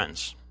my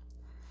friends.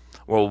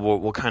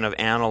 We'll kind of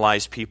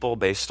analyze people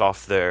based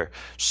off their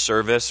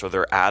service or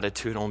their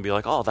attitude, and we'll be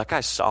like, oh, that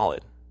guy's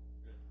solid.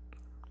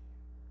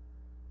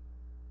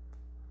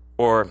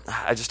 Or,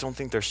 I just don't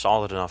think they're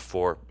solid enough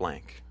for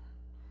blank.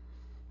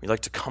 We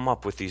like to come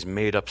up with these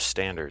made-up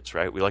standards,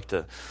 right? We like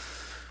to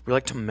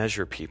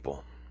measure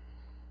people.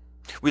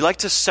 We like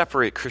to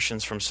separate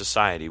Christians from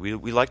society.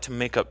 We like to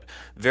make up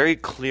very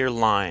clear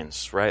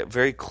lines, right?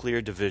 Very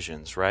clear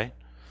divisions, right?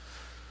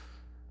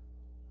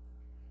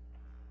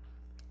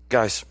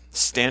 Guys,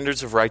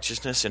 standards of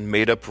righteousness and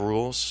made-up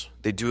rules,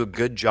 they do a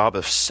good job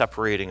of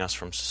separating us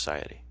from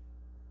society,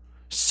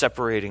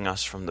 separating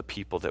us from the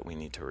people that we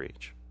need to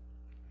reach.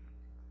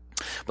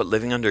 But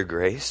living under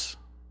grace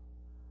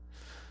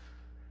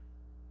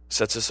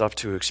sets us up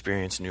to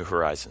experience new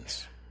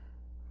horizons.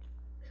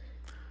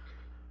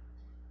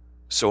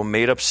 So a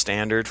made-up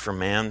standard for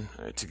man,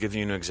 to give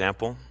you an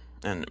example,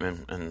 and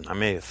I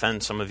may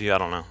offend some of you, I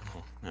don't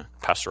know.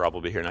 Pastor Rob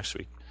will be here next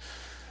week.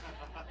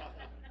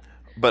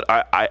 But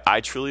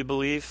I truly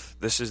believe,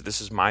 this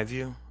is my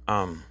view,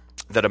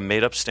 that a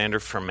made-up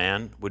standard for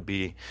man would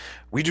be,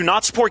 we do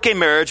not support gay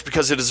marriage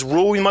because it is a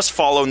rule we must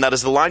follow, and that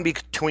is the line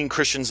between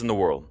Christians and the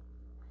world.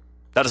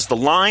 That is the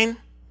line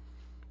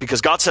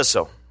because God says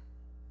so.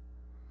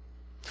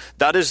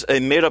 That is a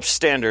made-up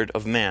standard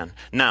of man.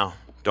 Now,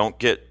 don't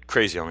get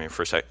crazy on me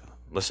for a second.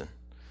 Listen.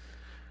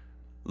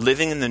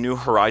 Living in the new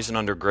horizon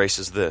under grace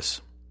is this.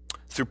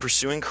 Through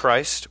pursuing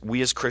Christ,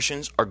 we as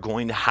Christians are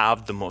going to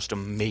have the most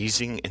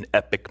amazing and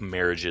epic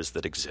marriages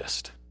that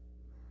exist.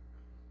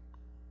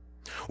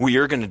 We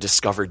are going to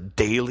discover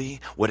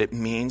daily what it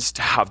means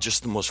to have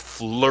just the most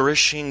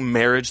flourishing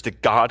marriage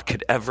that God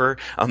could ever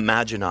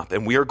imagine up.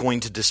 And we are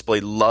going to display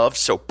love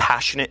so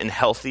passionate and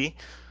healthy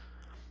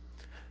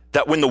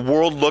that when the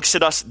world looks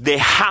at us, they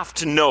have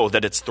to know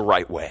that it's the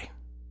right way.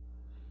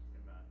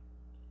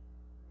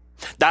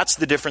 That's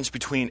the difference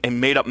between a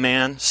made-up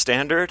man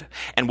standard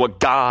and what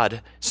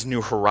God's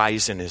new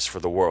horizon is for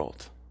the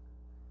world.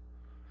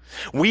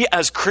 We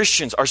as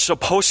Christians are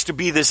supposed to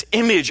be this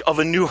image of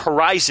a new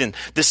horizon,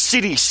 the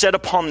city set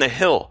upon the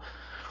hill,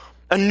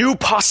 a new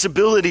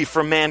possibility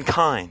for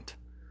mankind.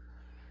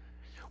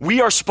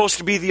 We are supposed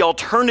to be the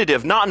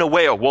alternative, not in a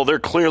way, well, they're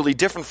clearly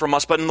different from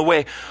us, but in the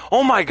way,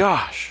 oh my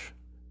gosh,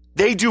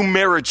 they do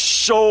marriage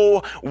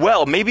so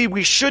well. Maybe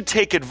we should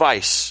take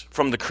advice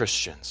from the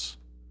Christians.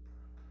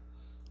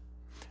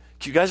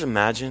 Can you guys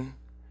imagine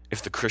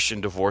if the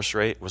Christian divorce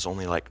rate was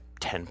only like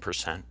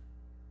 10%?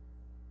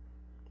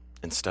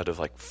 Instead of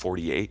like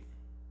 48?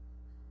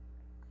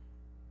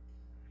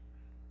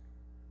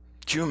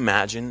 Can you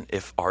imagine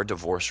if our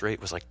divorce rate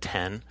was like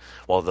 10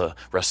 while the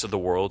rest of the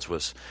world's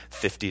was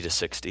 50 to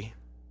 60?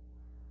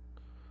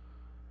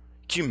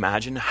 Can you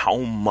imagine how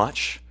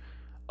much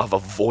of a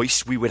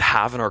voice we would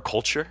have in our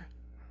culture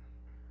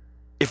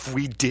if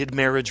we did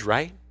marriage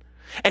right?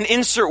 And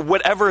insert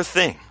whatever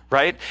thing,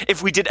 right?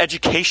 If we did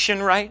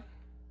education right,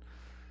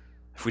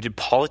 if we did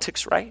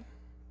politics right,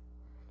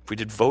 if we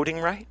did voting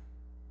right,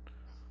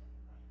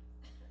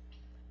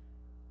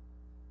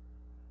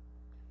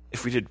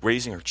 if we did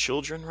raising our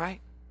children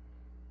right?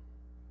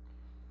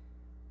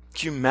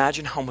 Can you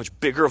imagine how much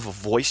bigger of a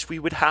voice we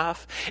would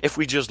have if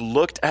we just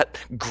looked at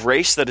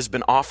grace that has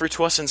been offered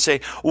to us and say,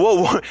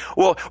 well,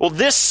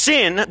 this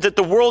sin that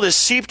the world is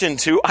seeped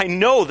into, I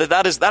know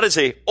that is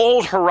a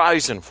old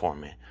horizon for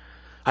me.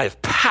 I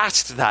have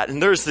passed that,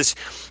 and there's this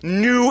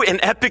new and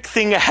epic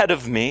thing ahead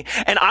of me,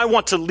 and I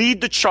want to lead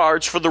the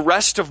charge for the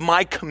rest of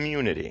my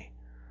community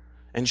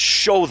and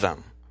show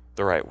them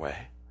the right way.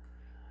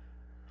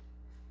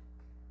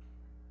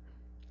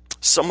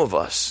 Some of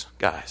us,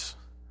 guys,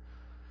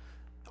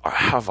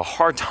 have a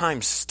hard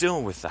time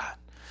still with that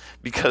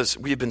because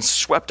we've been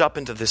swept up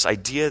into this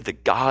idea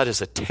that God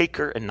is a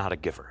taker and not a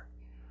giver.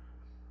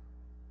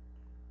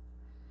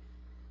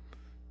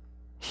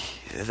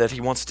 That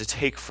he wants to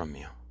take from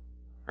you,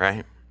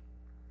 right?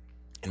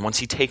 And once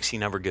he takes, he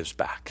never gives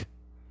back.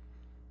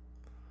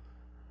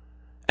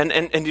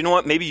 And you know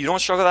what? Maybe you don't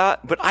struggle with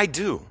that, but I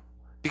do.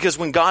 Because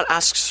when God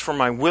asks for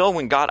my will,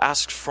 when God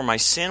asks for my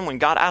sin, when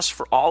God asks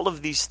for all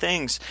of these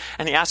things,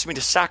 and he asks me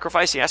to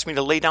sacrifice, he asks me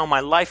to lay down my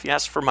life, he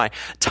asks for my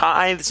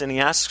tithes, and he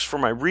asks for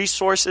my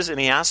resources, and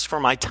he asks for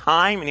my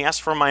time, and he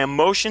asks for my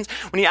emotions,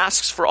 when he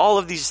asks for all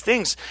of these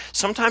things,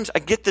 sometimes I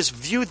get this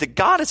view that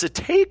God is a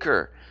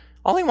taker.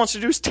 All he wants to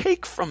do is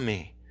take from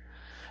me.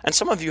 And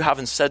some of you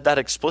haven't said that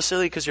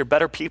explicitly because you're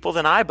better people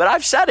than I, but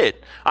I've said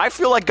it. I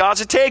feel like God's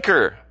a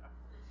taker.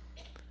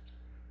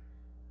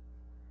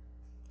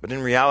 But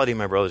in reality,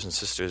 my brothers and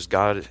sisters,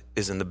 God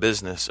is in the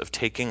business of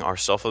taking our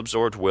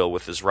self-absorbed will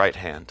with his right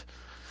hand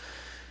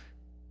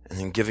and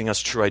then giving us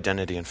true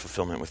identity and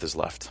fulfillment with his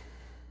left.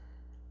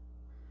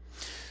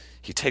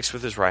 He takes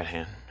with his right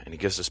hand and he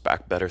gives us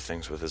back better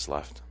things with his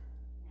left.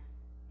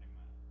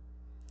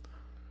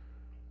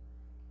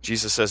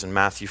 Jesus says in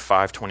Matthew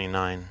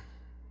 5:29,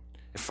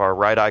 if our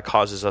right eye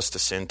causes us to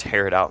sin,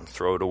 tear it out and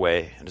throw it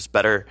away. It is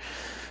better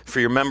for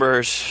your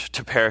members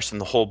to perish than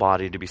the whole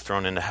body to be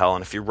thrown into hell.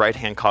 And if your right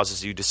hand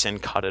causes you to sin,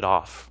 cut it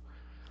off.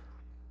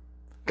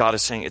 God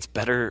is saying it's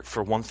better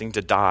for one thing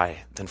to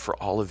die than for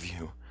all of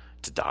you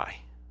to die.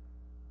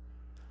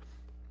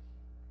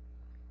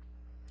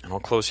 And I'll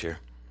close here.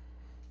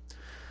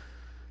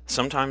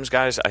 Sometimes,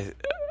 guys,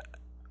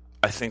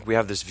 I think we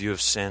have this view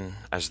of sin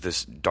as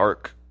this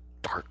dark,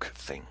 dark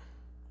thing.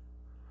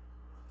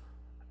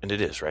 And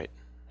it is, right?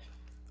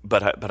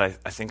 But I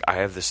think I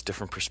have this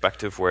different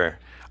perspective where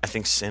I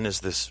think sin is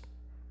this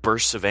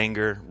bursts of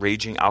anger,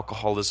 raging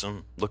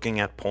alcoholism, looking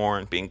at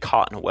porn, being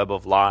caught in a web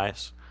of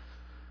lies.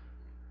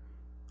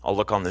 I'll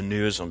look on the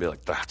news and be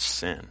like, that's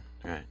sin,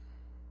 right?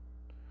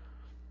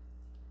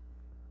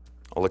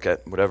 I'll look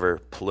at whatever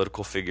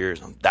political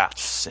figures and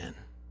that's sin.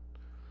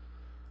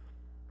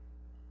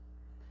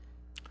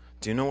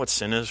 Do you know what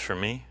sin is for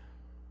me?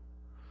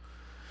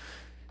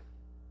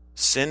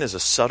 Sin is a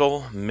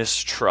subtle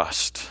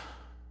mistrust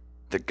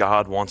that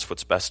God wants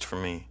what's best for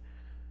me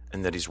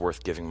and that he's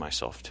worth giving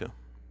myself to.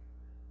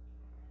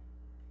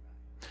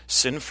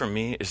 Sin for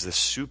me is the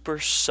super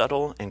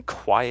subtle and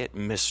quiet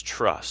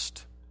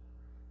mistrust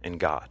in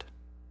God.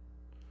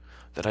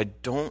 That I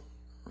don't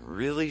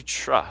really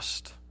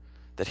trust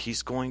that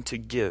he's going to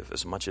give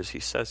as much as he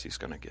says he's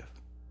going to give.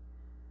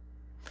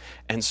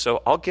 And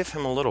so I'll give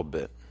him a little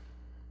bit,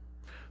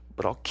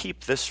 but I'll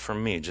keep this for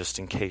me just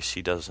in case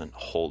he doesn't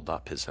hold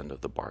up his end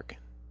of the bargain.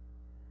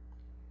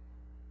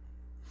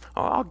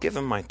 I'll give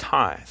him my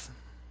tithe,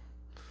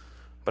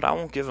 but I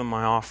won't give him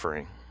my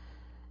offering.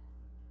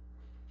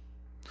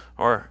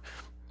 Or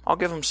I'll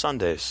give him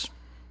Sundays.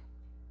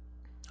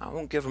 I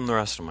won't give him the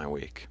rest of my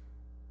week.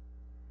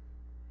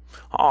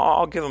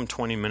 I'll give him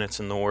 20 minutes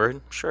in the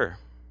Word, sure.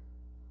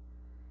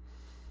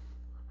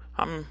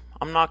 I'm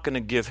not going to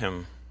give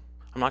him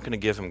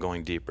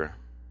going deeper.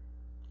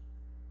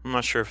 I'm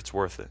not sure if it's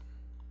worth it.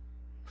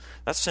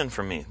 That's sin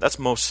for me. That's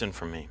most sin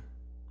for me.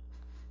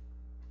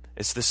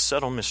 It's this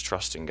subtle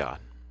mistrust in God.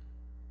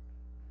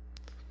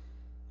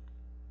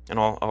 And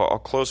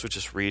I'll close with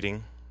just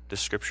reading this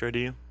scripture to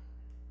you.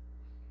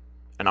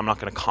 And I'm not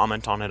going to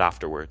comment on it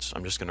afterwards.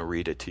 I'm just going to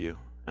read it to you.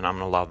 And I'm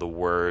going to allow the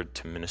word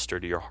to minister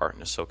to your heart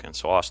and to soak in.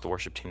 So I'll ask the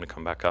worship team to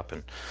come back up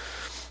and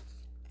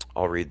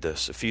I'll read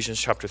this. Ephesians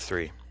chapter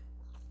 3,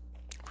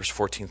 verse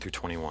 14 through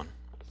 21.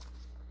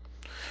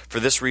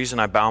 For this reason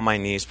I bow my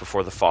knees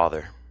before the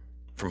Father,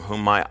 for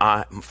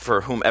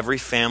whom every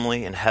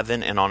family in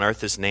heaven and on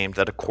earth is named,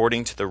 that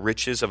according to the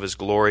riches of his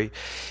glory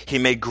he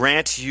may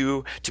grant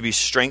you to be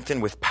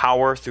strengthened with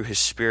power through his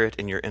Spirit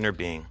in your inner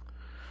being,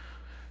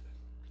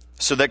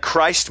 so that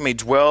Christ may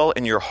dwell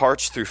in your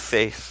hearts through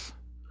faith,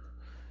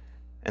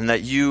 and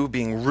that you,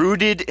 being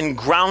rooted and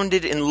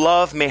grounded in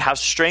love, may have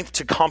strength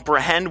to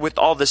comprehend with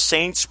all the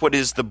saints what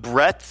is the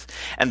breadth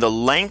and the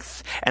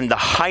length and the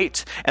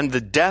height and the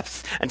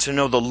depth, and to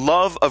know the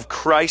love of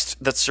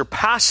Christ that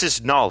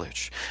surpasses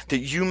knowledge, that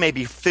you may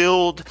be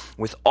filled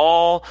with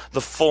all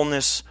the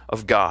fullness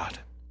of God.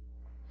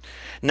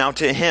 Now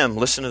to him,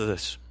 listen to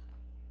this.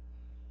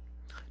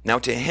 Now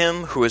to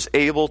him who is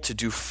able to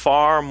do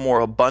far more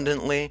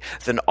abundantly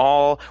than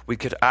all we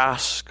could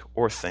ask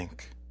or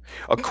think,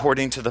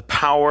 according to the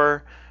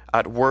power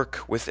at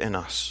work within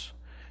us,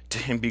 to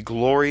him be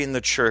glory in the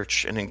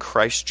church and in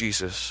Christ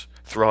Jesus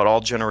throughout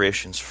all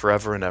generations,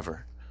 forever and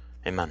ever.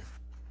 Amen.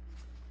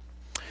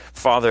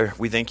 Father,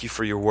 we thank you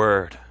for your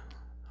word.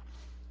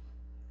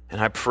 And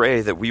I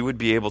pray that we would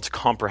be able to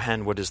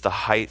comprehend what is the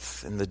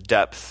height and the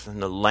depth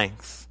and the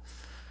length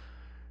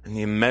and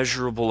the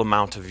immeasurable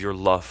amount of your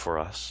love for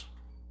us.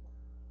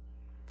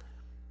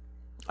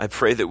 I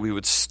pray that we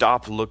would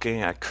stop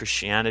looking at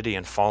Christianity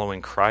and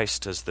following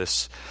Christ as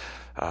this,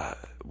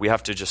 we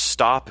have to just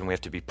stop and we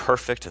have to be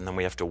perfect and then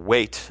we have to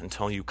wait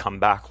until you come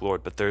back,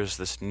 Lord. But there's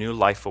this new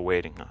life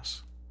awaiting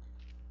us.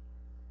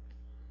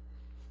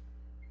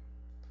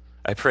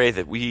 I pray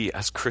that we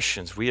as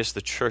Christians, we as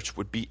the church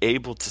would be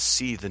able to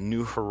see the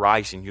new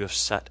horizon you have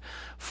set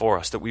for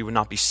us, that we would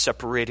not be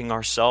separating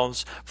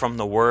ourselves from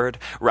the world,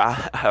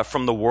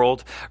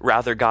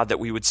 rather, God,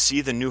 that we would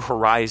see the new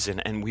horizon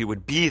and we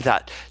would be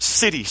that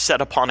city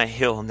set upon a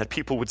hill, and that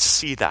people would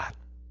see that.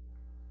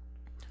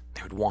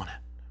 They would want it.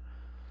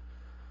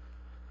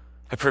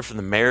 I pray for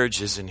the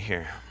marriages in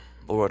here.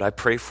 Lord, I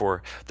pray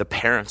for the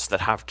parents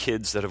that have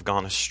kids that have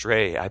gone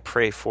astray. I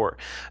pray for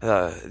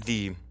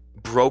the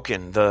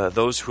broken,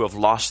 those who have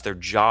lost their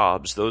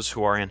jobs, those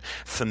who are in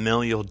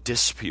familial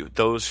dispute,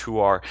 those who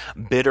are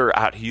bitter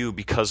at you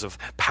because of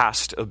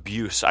past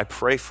abuse. I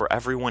pray for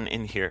everyone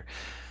in here,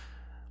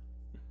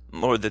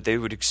 Lord, that they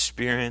would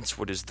experience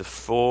what is the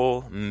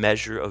full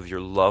measure of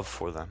your love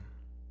for them.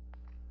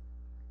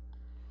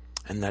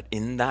 And that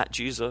in that,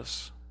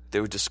 Jesus, they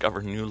would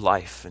discover new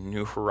life and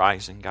new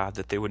horizon, God,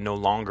 that they would no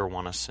longer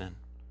want to sin.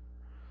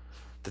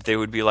 That they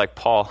would be like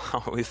Paul,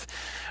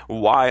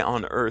 why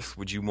on earth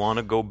would you want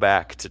to go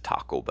back to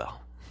Taco Bell?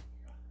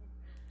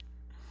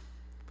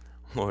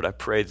 Lord, I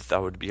pray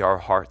that would be our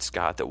hearts,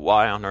 God, that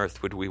why on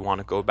earth would we want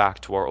to go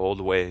back to our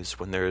old ways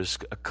when there is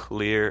a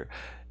clear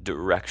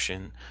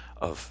direction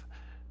of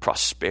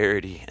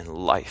prosperity and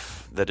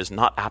life that is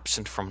not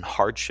absent from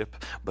hardship,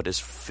 but is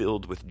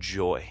filled with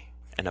joy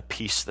and a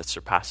peace that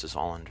surpasses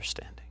all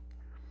understanding.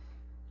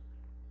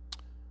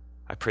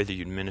 I pray that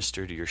you'd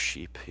minister to your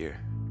sheep here,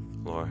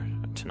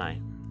 Lord, tonight,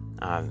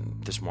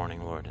 this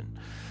morning, Lord,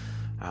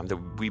 and that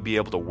we be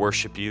able to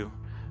worship you,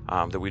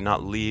 that we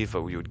not leave,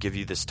 but we would give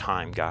you this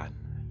time, God,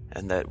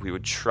 and that we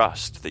would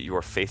trust that you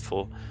are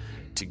faithful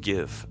to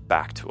give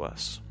back to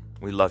us.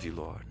 We love you,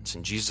 Lord. It's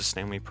in Jesus'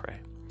 name we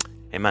pray.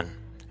 Amen.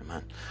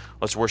 Amen.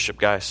 Let's worship,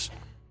 guys.